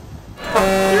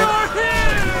 You're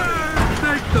here!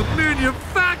 Thank the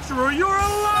manufacturer, you're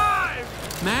alive!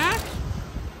 Mac?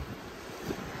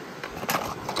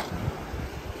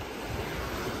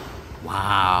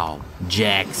 Wow,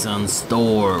 Jackson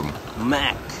Storm!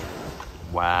 Mac.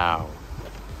 Wow.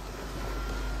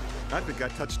 I think I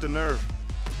touched a nerve.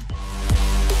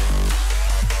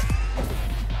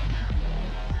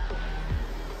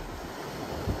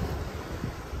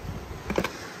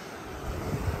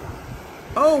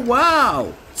 Oh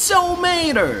wow!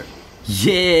 Tomato!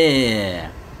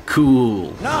 Yeah!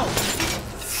 Cool! No.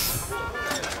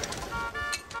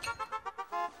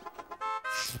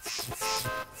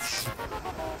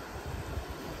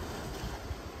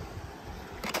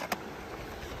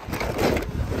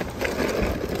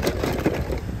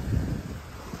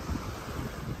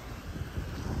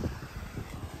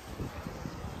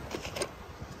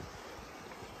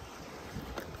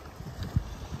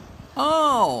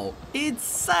 Oh, it's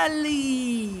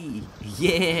Sally!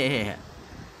 Yeah!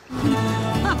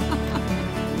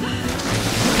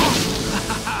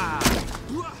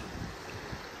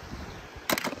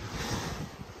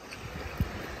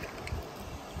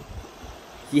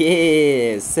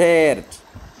 Yeah, Serge!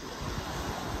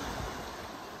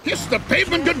 Kiss the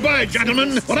pavement goodbye,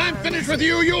 gentlemen. When I'm finished with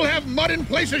you, you'll have mud in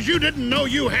places you didn't know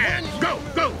you had. Go,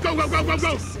 go, go, go, go, go,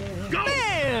 go! Go!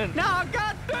 Man, now I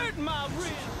got dirt in my ribs.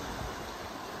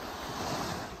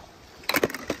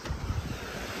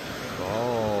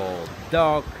 Oh,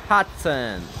 Doc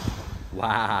Hudson.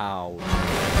 Wow.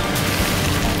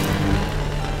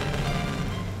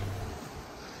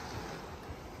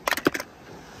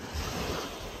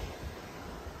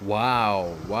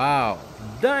 Wow, wow.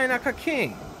 Dinoca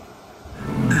King.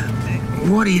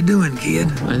 What are you doing, kid?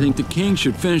 I think the king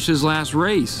should finish his last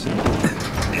race.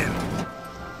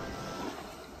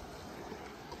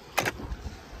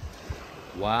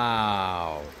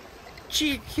 Wow.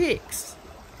 Cheek kicks.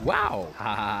 Wow.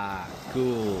 Haha,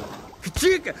 cool.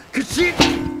 Kachika,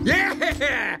 kachika.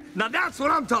 Yeah! Now that's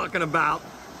what I'm talking about.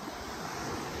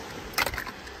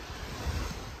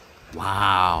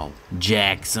 Wow,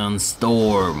 Jackson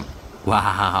Storm.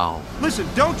 Wow. Listen,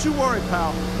 don't you worry,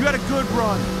 pal. You had a good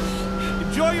run.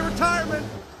 Enjoy your retirement.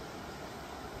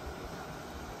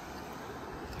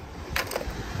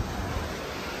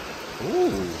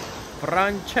 Ooh,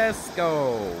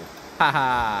 Francesco.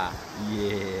 Haha,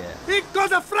 yeah. It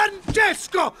goes a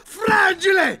Francesco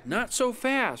Fragile! Not so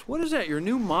fast. What is that, your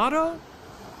new motto?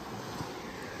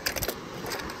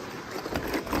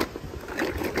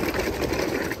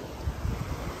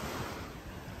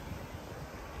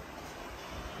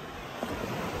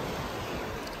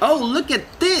 Oh, look at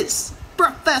this!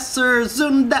 Professor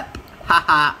zoomed up!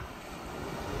 Haha!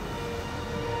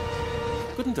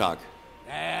 Guten Tag.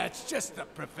 It's just the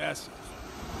professor.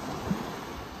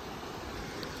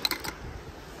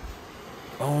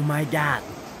 Oh my god.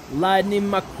 Lightning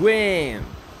McQueen.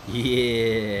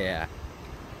 Yeah.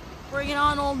 Bring it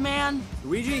on, old man.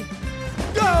 Luigi?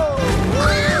 Go!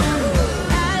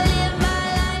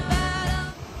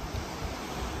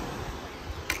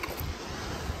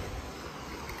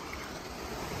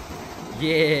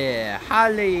 Yeah,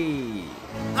 Holly.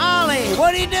 Ollie,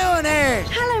 what are you doing here?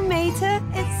 Hello, Mater.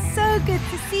 It's so good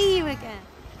to see you again.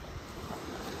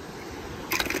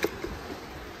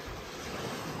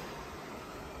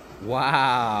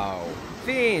 Wow.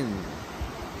 Finn.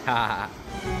 Ha.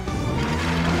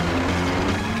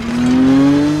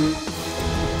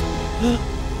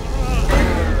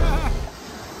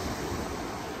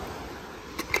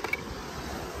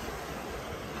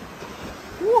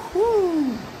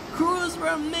 Woohoo! Cruz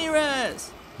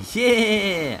Ramirez!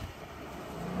 Yeah!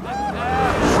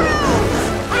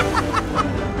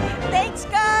 Thanks,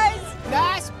 guys.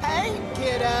 Nice paint,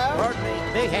 kiddo. Pardon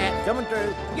me. Big hat coming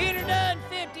through. Get her done,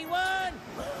 51.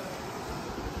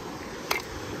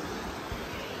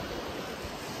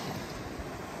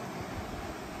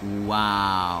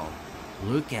 Wow!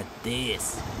 Look at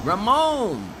this!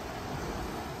 Ramon!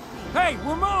 Hey,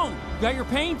 Ramon! Got your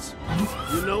paints?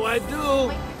 You know I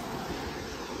do.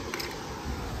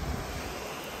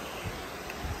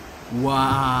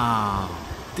 Wow!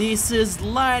 This is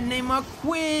Lightning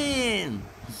McQueen!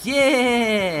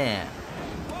 Yeah!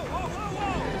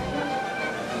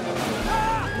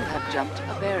 You have jumped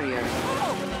a barrier.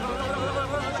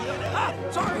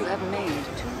 Sorry! You have made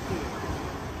 2 vehicles.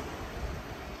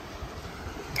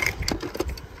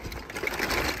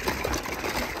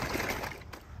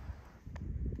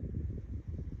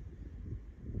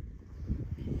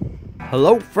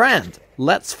 Hello, friend.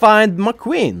 Let's find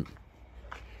McQueen.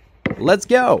 Let's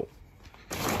go.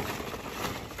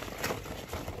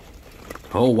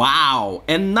 Oh wow!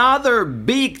 Another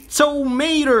big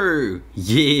tomato!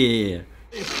 Yeah!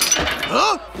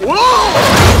 Huh? Whoa!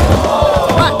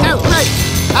 1, 2, 3,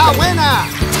 a winner!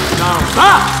 Now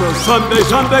that's a Sunday,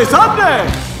 Sunday, Sunday!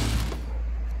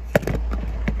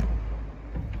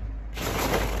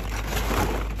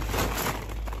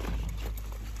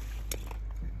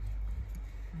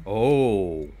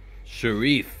 Oh,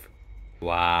 Sharif.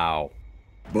 Wow.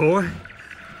 Boy,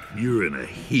 you're in a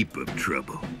heap of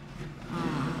trouble.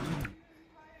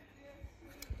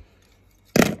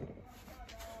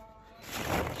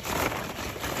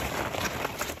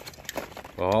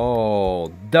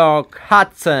 Oh, Doc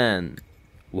Hudson.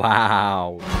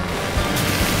 Wow.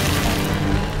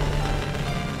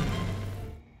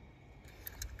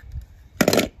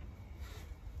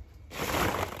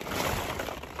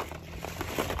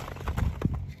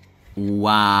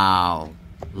 Wow!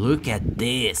 Look at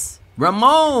this!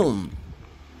 Ramon!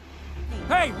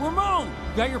 Hey, Ramon!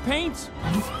 Got your paints?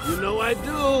 You know I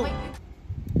do.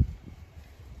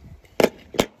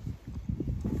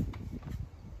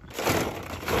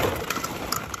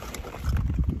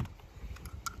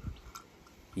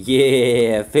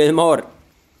 Yeah, Fillmore.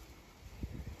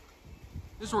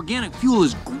 This organic fuel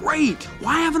is great.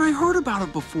 Why haven't I heard about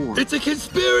it before? It's a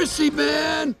conspiracy,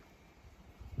 man.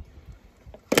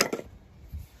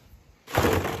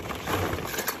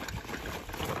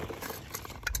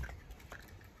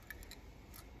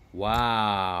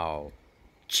 Wow.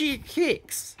 Cheek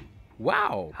Hicks.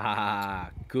 Wow. Ha,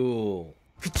 cool.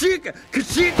 Kachika!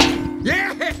 Kachika!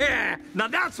 Yeah! Now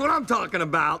that's what I'm talking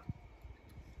about.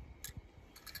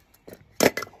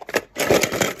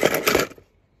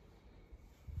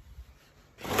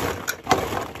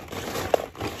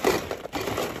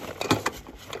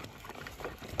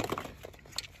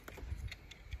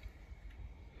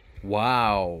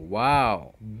 Wow,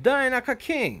 wow. Dynaka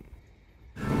King.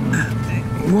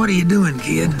 What are you doing,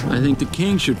 kid? I think the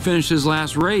king should finish his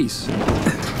last race.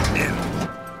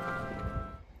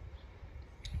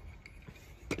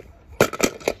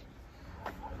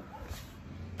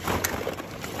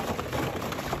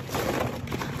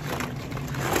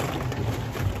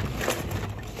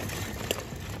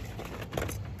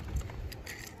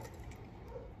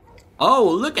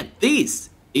 Oh, look at this!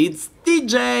 It's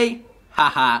DJ!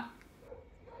 Haha!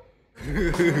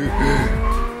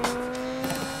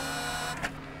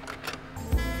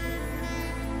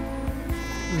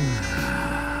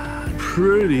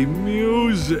 Pretty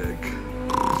music.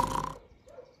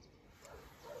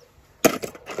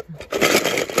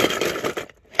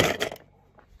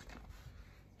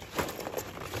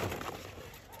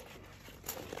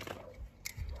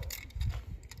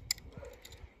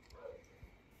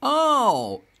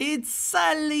 Oh, it's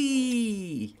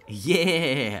Sally!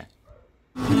 Yeah!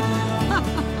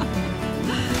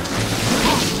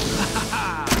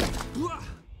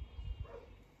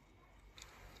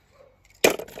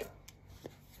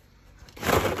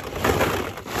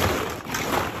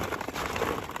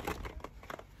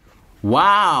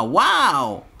 Wow,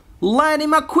 wow! Lightning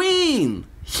McQueen!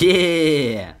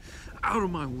 Yeah! Out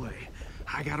of my way.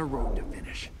 I got a road to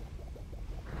finish.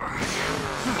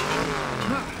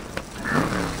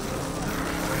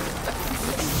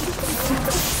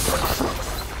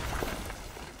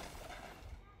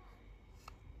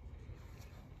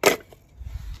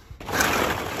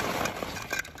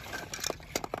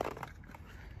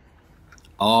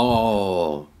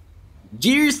 Oh!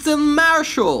 Dearson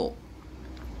Marshall!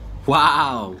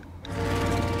 Wow!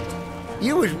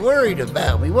 You was worried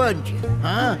about me, wasn't you?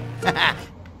 Huh?